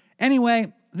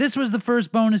 Anyway, this was the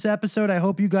first bonus episode. I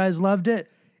hope you guys loved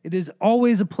it. It is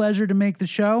always a pleasure to make the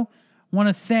show. I want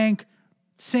to thank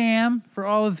Sam for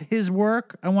all of his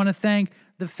work. I want to thank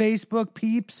the Facebook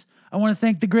peeps. I want to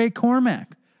thank the great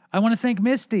Cormac. I want to thank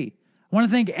Misty. I want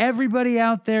to thank everybody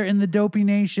out there in the Dopey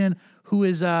Nation who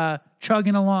is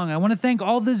chugging along. I want to thank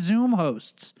all the Zoom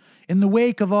hosts in the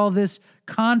wake of all this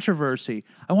controversy.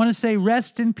 I want to say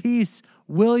rest in peace,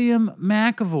 William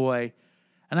McAvoy.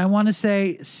 And I want to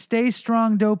say stay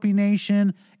strong, Dopey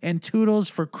Nation, and toodles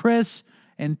for Chris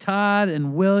and Todd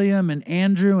and William and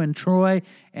Andrew and Troy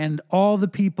and all the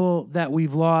people that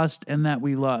we've lost and that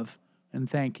we love. And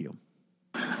thank you.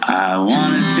 I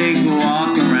want to take a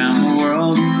walk around the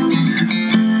world.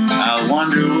 I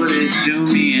wonder would it do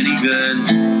me any good?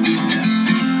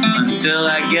 Until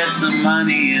I get some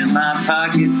money in my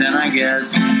pocket, then I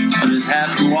guess I'll just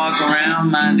have to walk around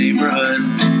my neighborhood.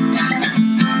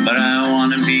 But I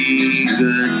want to be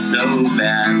good so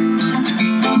bad.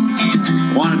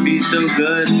 I want to be so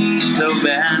good, so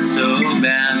bad, so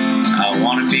bad. I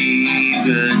want to be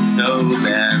good so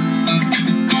bad.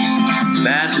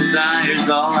 Bad desire's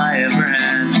all I ever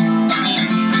had.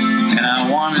 And I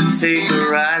want to take a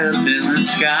ride up in the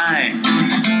sky.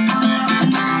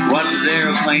 Watch this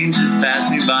aeroplane just pass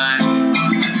me by.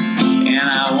 And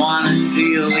I want to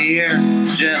see a Lear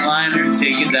jetliner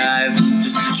take a dive,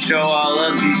 just to show all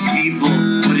of these people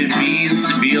what it means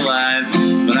to be alive.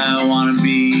 But I want to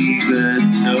be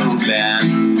good so bad.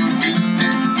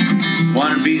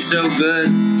 Want to be so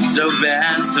good, so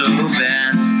bad, so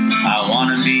bad. I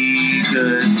want to be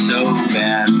good so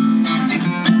bad.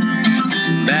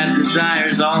 Bad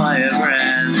desire's all I ever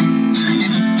had.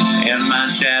 And my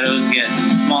shadow's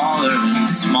getting smaller and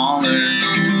smaller.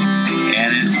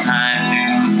 And it's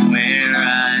time to where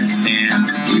I stand.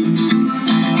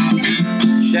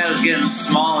 Shadow's getting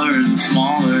smaller and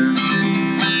smaller.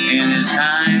 And it's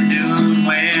time to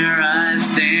where I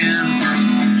stand.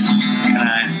 And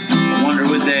I wonder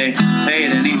would they pay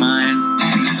it any mind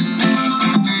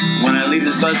when I leave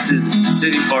this busted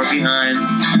city far behind.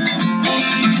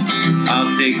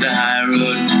 I'll take the high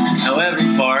road, however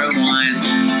far it winds,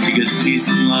 because peace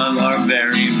and love are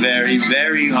very, very,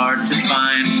 very hard to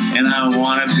find. And I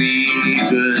want to be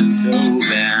good so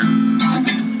bad.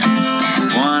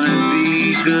 Want to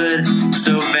be good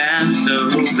so bad,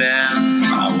 so bad.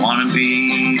 I want to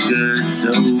be good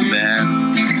so bad.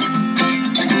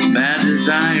 Bad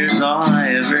desire's all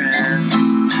I ever had.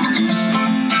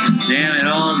 Damn it,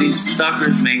 all these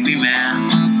suckers make me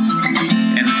mad.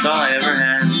 And it's all I ever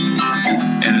had.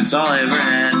 And it's all I ever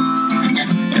had.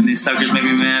 And these suckers make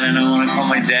me mad, and I want to call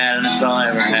my dad, and it's all I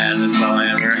ever had, and it's all I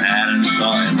ever had, and it's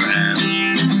all I ever had.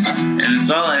 And it's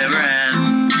all I ever had.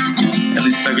 And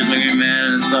these suckers make me mad,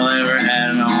 and it's all I ever had,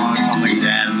 and I want to call my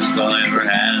dad, and it's all I ever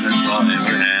had, and it's all I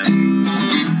ever had.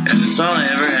 And it's all I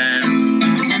ever had.